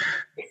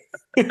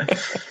 bit.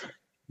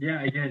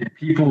 Yeah, again,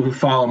 people who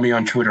follow me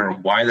on Twitter,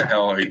 why the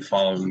hell are you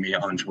following me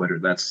on Twitter?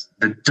 That's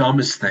the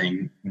dumbest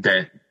thing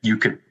that you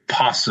could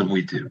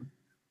possibly do.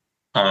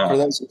 For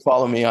those who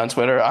follow me on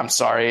Twitter, I'm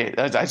sorry.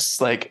 I just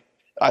like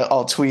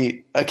I'll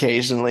tweet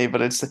occasionally,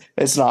 but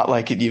it's not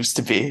like it used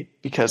to be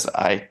because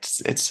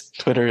it's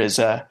Twitter is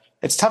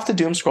it's tough to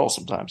doom scroll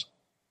sometimes.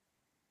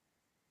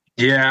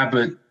 Yeah,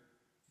 but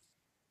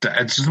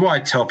that's just why I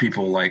tell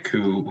people like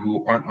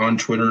who aren't on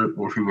Twitter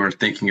or who are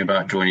thinking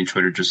about joining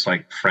Twitter, just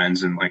like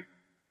friends and like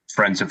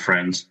friends of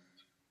friends,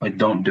 like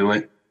don't do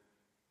it.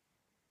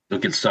 They'll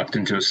get sucked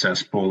into a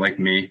cesspool like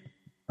me.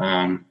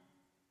 Um,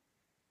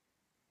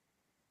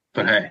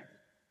 but hey,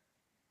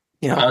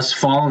 us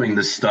following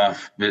this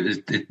stuff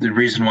is the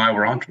reason why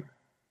we're on Twitter.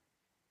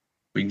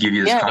 We give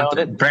you this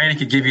content. Brandon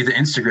could give you the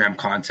Instagram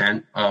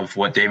content of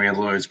what Damian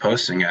Lillard is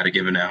posting at a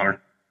given hour.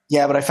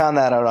 Yeah, but I found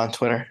that out on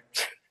Twitter.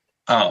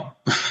 Oh,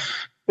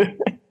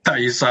 thought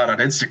you saw it on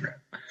Instagram.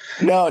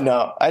 No.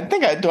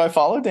 Do I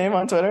follow Dame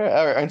on Twitter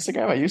or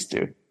Instagram? I used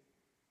to.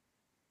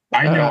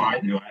 I know. I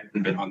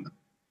haven't been on them.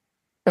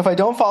 If I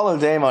don't follow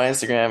Dame on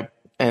Instagram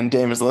and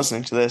Dame is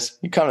listening to this,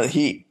 you come to the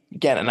Heat. You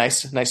get a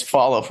nice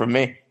follow from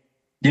me.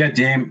 Yeah,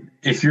 Dame,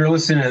 if you're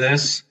listening to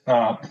this,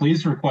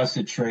 please request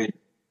a trade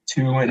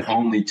to and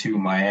only to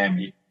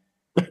Miami.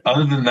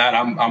 Other than that,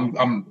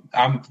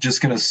 I'm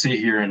just gonna sit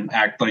here and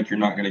act like you're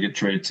not gonna get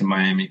traded to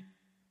Miami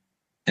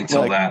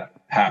until that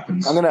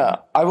happens.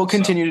 I will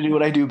continue to do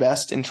what I do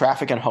best in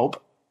traffic and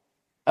hope.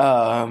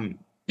 You're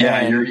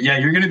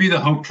gonna be the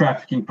hope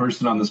trafficking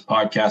person on this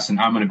podcast, and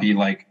I'm gonna be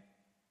like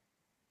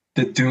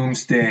the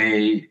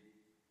doomsday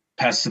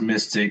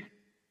pessimistic,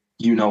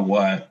 you know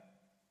what.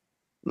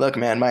 Look,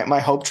 man, my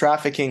hope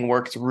trafficking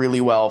worked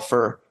really well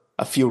for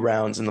a few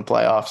rounds in the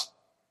playoffs.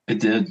 It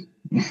did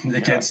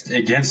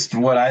against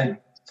what I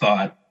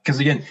thought. Because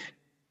again,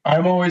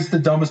 I'm always the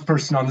dumbest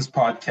person on this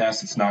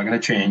podcast. It's not going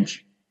to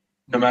change,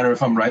 no matter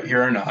if I'm right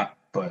here or not.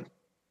 But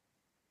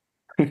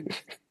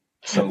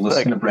so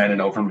listen to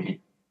Brandon over me.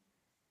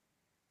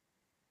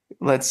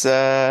 Let's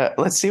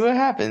see what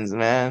happens,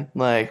 man.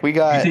 Like we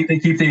got. You think they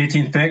keep the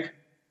 18th pick?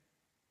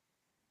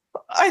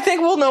 I think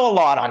we'll know a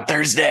lot on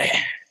Thursday.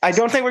 I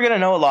don't think we're going to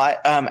know a lot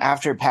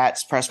after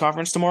Pat's press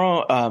conference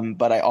tomorrow,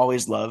 but I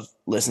always love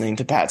listening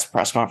to Pat's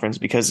press conference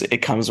because it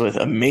comes with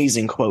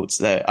amazing quotes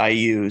that I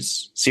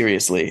use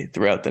seriously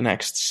throughout the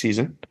next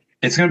season.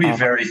 It's going to be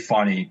very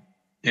funny.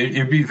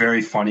 It'd be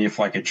very funny if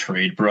like a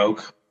trade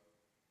broke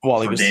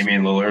for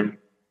Damian Lillard,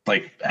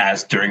 like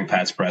as during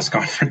Pat's press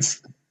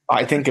conference.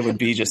 I think it would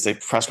be just a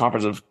press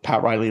conference of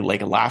Pat Riley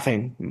like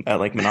laughing at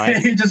like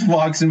maniac. He just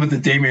walks in with the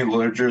Damian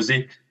Lillard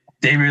jersey.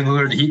 Damian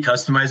Lillard, Heat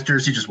customized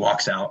jersey, just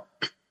walks out.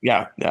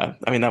 Yeah.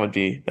 I mean, that would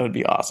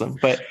be awesome.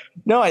 But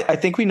no, I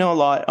think we know a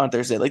lot on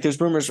Thursday. Like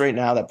there's rumors right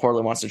now that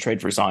Portland wants to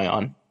trade for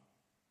Zion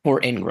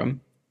or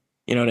Ingram.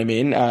 You know what I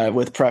mean?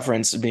 With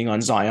preference being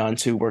on Zion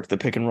to work the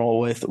pick and roll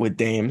with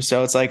Dame.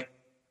 So it's like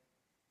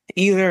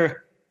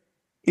either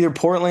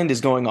Portland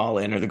is going all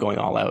in or they're going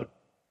all out.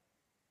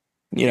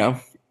 You know?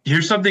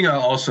 Here's something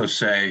I'll also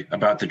say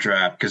about the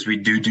draft, because we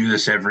do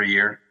this every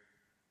year,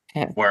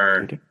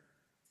 where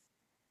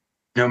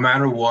no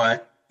matter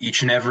what,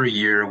 each and every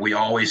year, we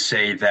always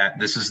say that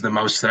this is the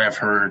most that I've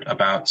heard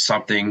about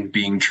something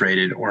being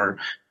traded or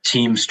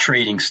teams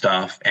trading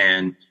stuff.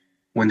 And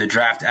when the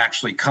draft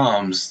actually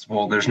comes,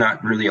 well, there's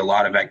not really a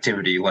lot of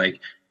activity. Like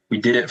we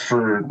did it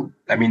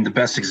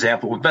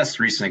the best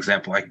recent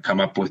example I could come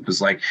up with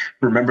was like,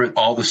 remember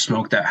all the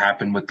smoke that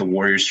happened with the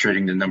Warriors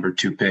trading the number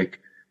 2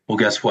 pick? Well,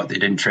 guess what? They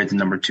didn't trade the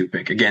number 2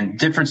 pick. Again,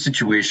 different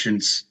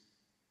situations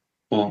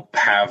will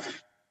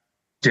have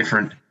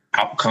different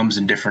outcomes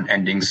and different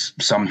endings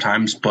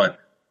sometimes, but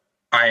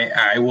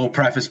I will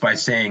preface by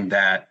saying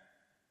that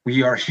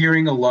we are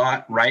hearing a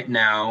lot right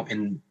now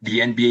in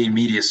the NBA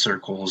media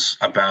circles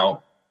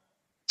about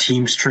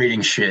teams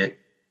trading shit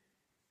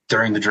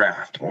during the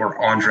draft or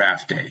on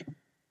draft day.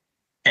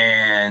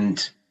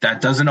 And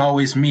that doesn't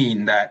always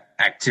mean that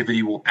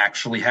activity will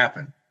actually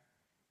happen.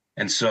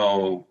 And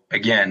so,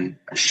 again,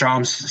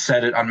 Shams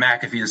said it on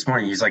McAfee this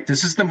morning. He's like,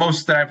 this is the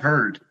most that I've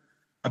heard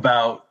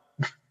about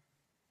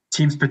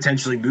teams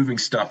potentially moving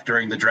stuff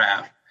during the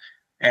draft.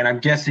 And I'm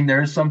guessing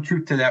there is some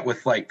truth to that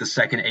with like the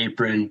second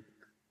apron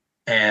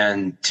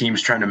and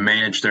teams trying to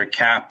manage their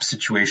cap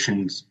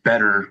situations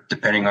better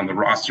depending on the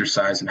roster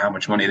size and how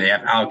much money they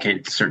have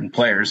allocated to certain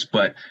players.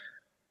 But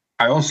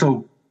I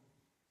also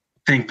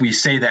think we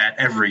say that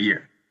every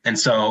year. And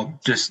so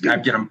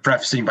I'm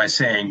prefacing by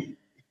saying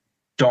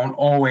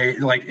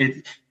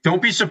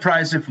don't be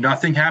surprised if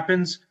nothing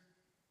happens.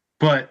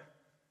 But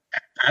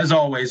as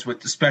always,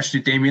 with especially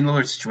Damian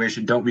Lillard's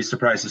situation, don't be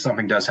surprised if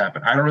something does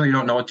happen. I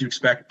don't know what to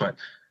expect, but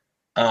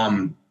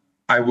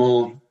I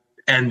will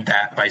end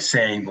that by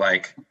saying,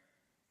 like,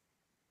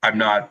 I'm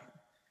not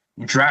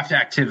draft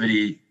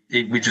activity.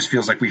 It just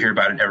feels like we hear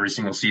about it every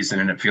single season,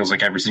 and it feels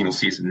like every single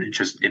season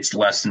it's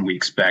less than we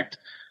expect.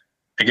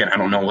 Again, I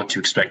don't know what to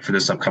expect for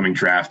this upcoming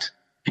draft.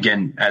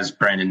 Again, as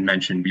Brandon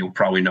mentioned, you'll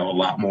probably know a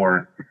lot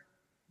more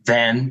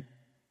then.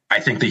 I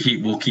think the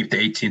Heat will keep the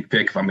 18th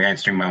pick. If I'm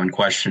answering my own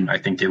question, I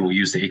think they will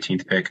use the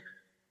 18th pick.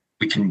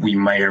 We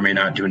may or may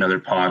not do another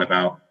pod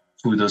about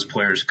who those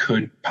players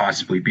could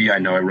possibly be. I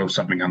know I wrote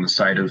something on the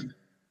site of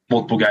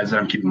multiple guys that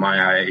I'm keeping my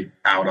eye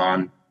out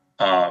on.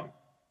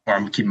 or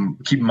I'm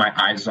keeping my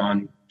eyes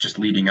on just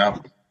leading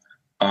up.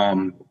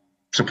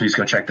 So please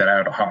go check that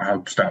out at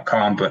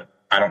hothoops.com. But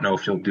I don't know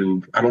if he'll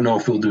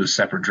do a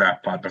separate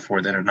draft pod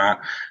before then or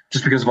not.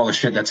 Just because of all the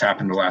shit that's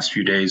happened the last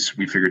few days,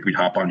 we figured we'd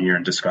hop on here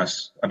and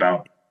discuss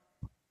about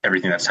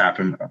everything that's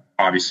happened.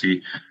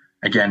 Obviously,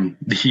 again,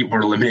 the Heat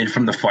were eliminated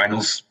from the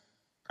finals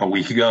a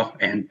week ago,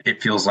 and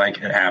it feels like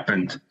it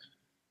happened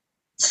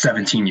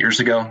 17 years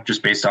ago,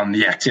 just based on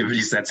the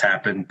activities that's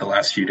happened the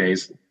last few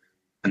days.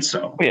 And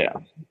so, yeah,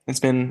 it's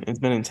been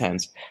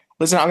intense.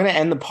 Listen, I'm going to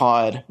end the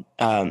pod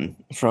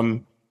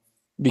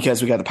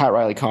because we got the Pat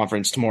Riley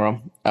conference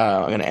tomorrow.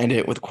 I'm going to end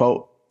it with a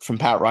quote from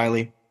Pat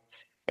Riley.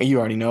 You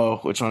already know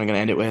which one I'm going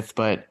to end it with,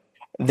 but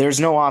there's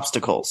no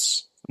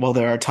obstacles. Well,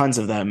 there are tons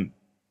of them,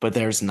 but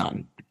there's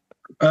none.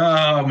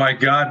 Oh my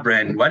God,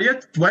 Brandon, why do you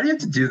have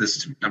to do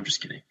this to me? I'm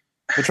just kidding.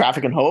 The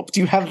traffic and hope. Do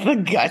you have the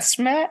guts,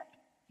 Matt?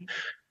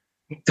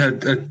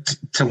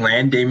 To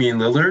land Damian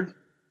Lillard?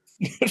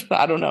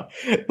 I don't know.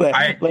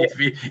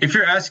 If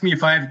you're asking me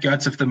if I have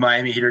guts, if the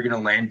Miami Heat are going to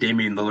land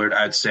Damian Lillard,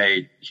 I'd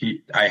say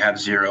I have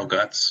zero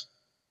guts.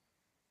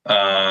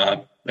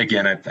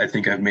 Again, I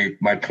think I've made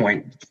my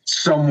point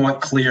somewhat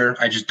clear.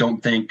 I just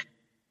don't think.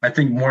 I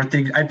think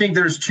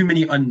there's too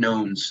many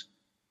unknowns,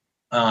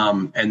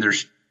 and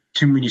there's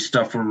too many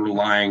stuff we're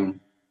relying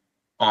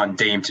on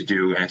Dame to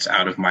do, and it's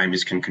out of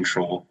Miami's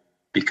control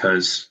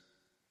because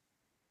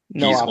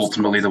he's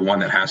ultimately the one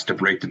that has to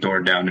break the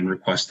door down and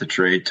request the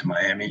trade to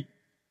Miami.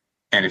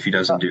 And if he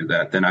doesn't do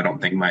that, then I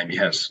don't think Miami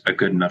has a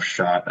good enough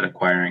shot at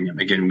acquiring him.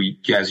 Again,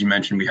 as you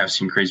mentioned, we have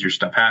seen crazier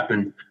stuff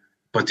happen,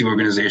 but the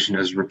organization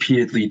has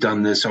repeatedly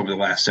done this over the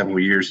last several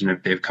years, and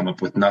if they've come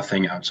up with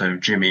nothing outside of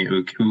Jimmy,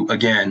 who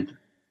again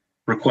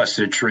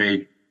requested a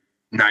trade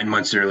 9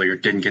 months earlier,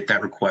 didn't get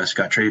that request,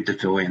 got traded to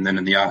Philly, and then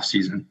in the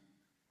offseason,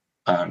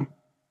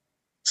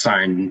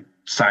 sign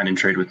and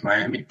trade with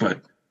Miami.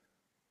 But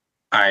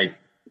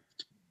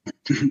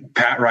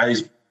Pat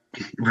Riley's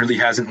really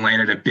hasn't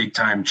landed a big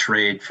time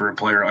trade for a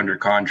player under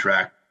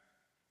contract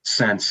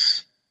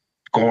since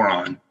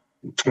Goran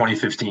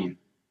 2015.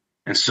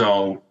 And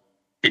so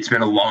it's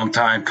been a long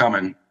time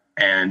coming,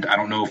 and I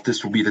don't know if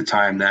this will be the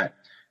time that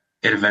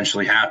it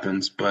eventually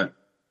happens, but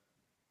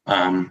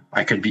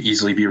I could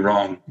easily be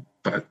wrong,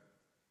 but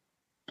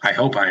I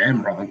hope I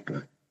am wrong,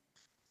 but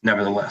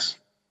nevertheless.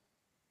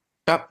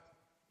 Yep.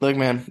 Look,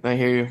 man, I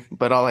hear you,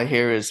 but all I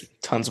hear is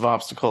tons of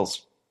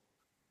obstacles.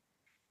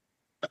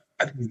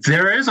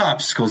 There is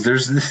obstacles.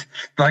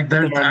 I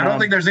don't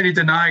think there's any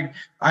denying.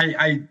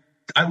 I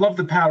love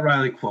the Pat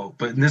Riley quote,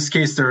 but in this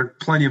case, there are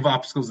plenty of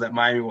obstacles that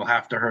Miami will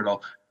have to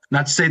hurdle.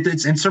 Not to say that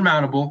it's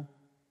insurmountable,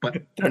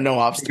 but there are no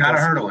obstacles. Got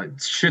to hurdle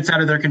it. Shit's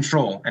out of their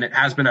control, and it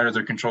has been out of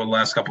their control the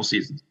last couple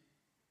seasons.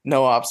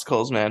 No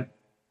obstacles, man.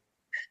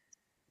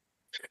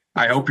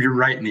 I hope you're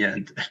right in the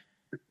end.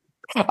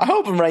 I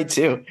hope I'm right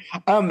too.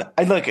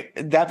 Look,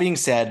 that being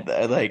said,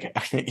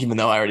 even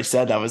though I already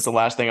said that was the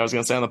last thing I was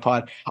going to say on the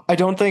pod, I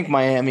don't think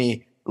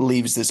Miami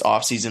leaves this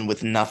offseason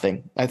with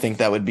nothing. I think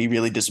that would be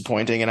really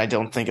disappointing, and I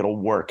don't think it'll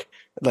work.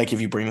 Like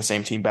if you bring the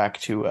same team back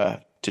to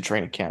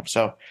training camp,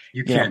 so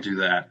you can't do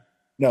that.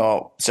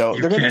 No, so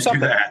they're going to do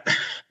something. That.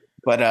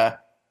 But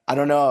I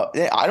don't know.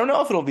 I don't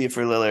know if it'll be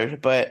for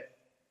Lillard, but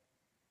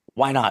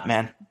why not,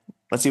 man?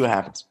 Let's see what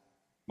happens.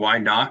 Why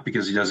not?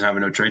 Because he doesn't have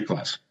a no trade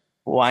clause.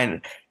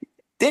 Why?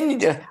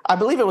 I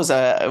believe it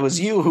was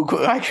you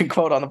who I could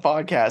quote on the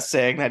podcast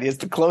saying that he is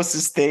the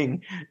closest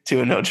thing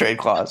to a no trade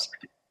clause.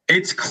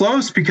 It's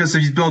close because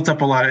he's built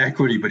up a lot of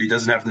equity, but he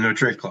doesn't have the no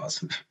trade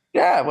clause.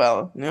 Yeah,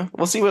 well,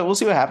 we'll see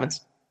what happens.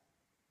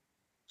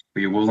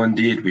 We will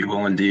indeed. We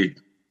will indeed.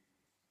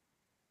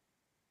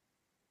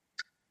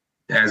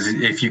 As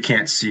if you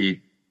can't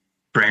see,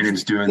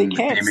 Brandon's doing the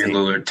Damian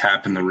Lillard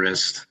tap in the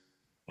wrist.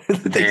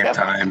 Damn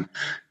time.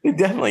 You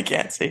definitely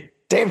can't see.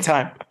 Damn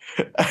time.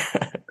 All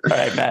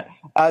right, Matt.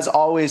 As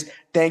always,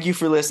 thank you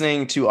for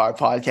listening to our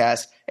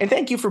podcast, and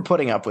thank you for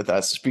putting up with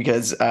us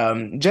because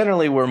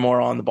generally we're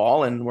more on the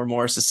ball and we're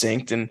more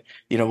succinct, and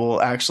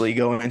we'll actually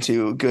go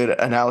into good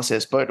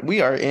analysis. But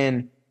we are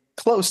in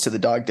close to the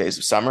dog days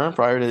of summer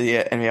prior to the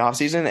NBA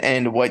offseason,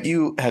 and what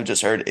you have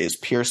just heard is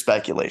pure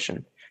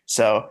speculation.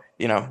 So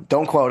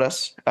don't quote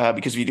us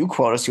because if you do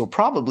quote us, you'll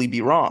probably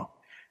be wrong.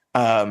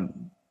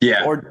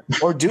 Yeah.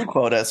 Or do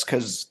quote us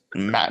because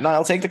Matt and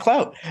I'll take the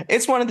clout.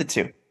 It's one of the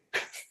two.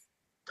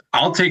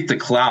 I'll take the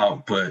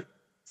clout, but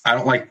I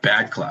don't like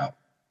bad clout.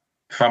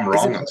 If I'm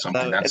wrong on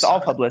something, it's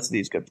all publicity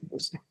is good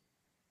publicity.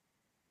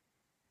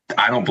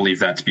 I don't believe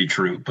that to be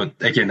true, but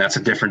again, that's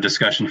a different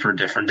discussion for a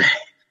different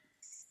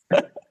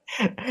day.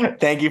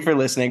 Thank you for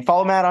listening.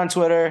 Follow Matt on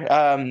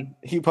Twitter.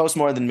 He posts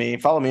more than me.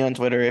 Follow me on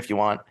Twitter if you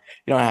want.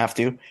 You don't have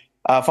to.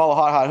 Follow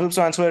Hot Hoops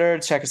on Twitter.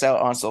 Check us out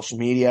on social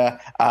media.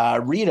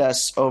 Read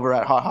us over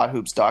at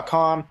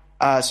hothothoops.com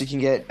so you can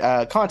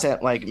get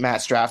content like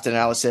Matt's draft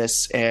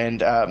analysis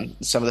and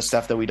some of the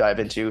stuff that we dive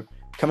into.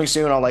 Coming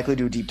soon, I'll likely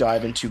do a deep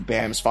dive into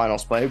Bam's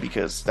finals play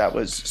because that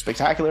was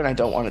spectacular and I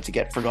don't want it to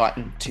get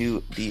forgotten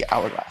to the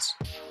hourglass.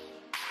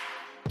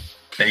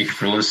 Thank you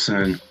for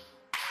listening.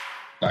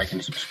 Like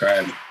and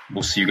subscribe.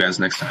 We'll see you guys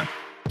next time.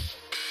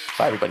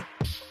 Bye, everybody.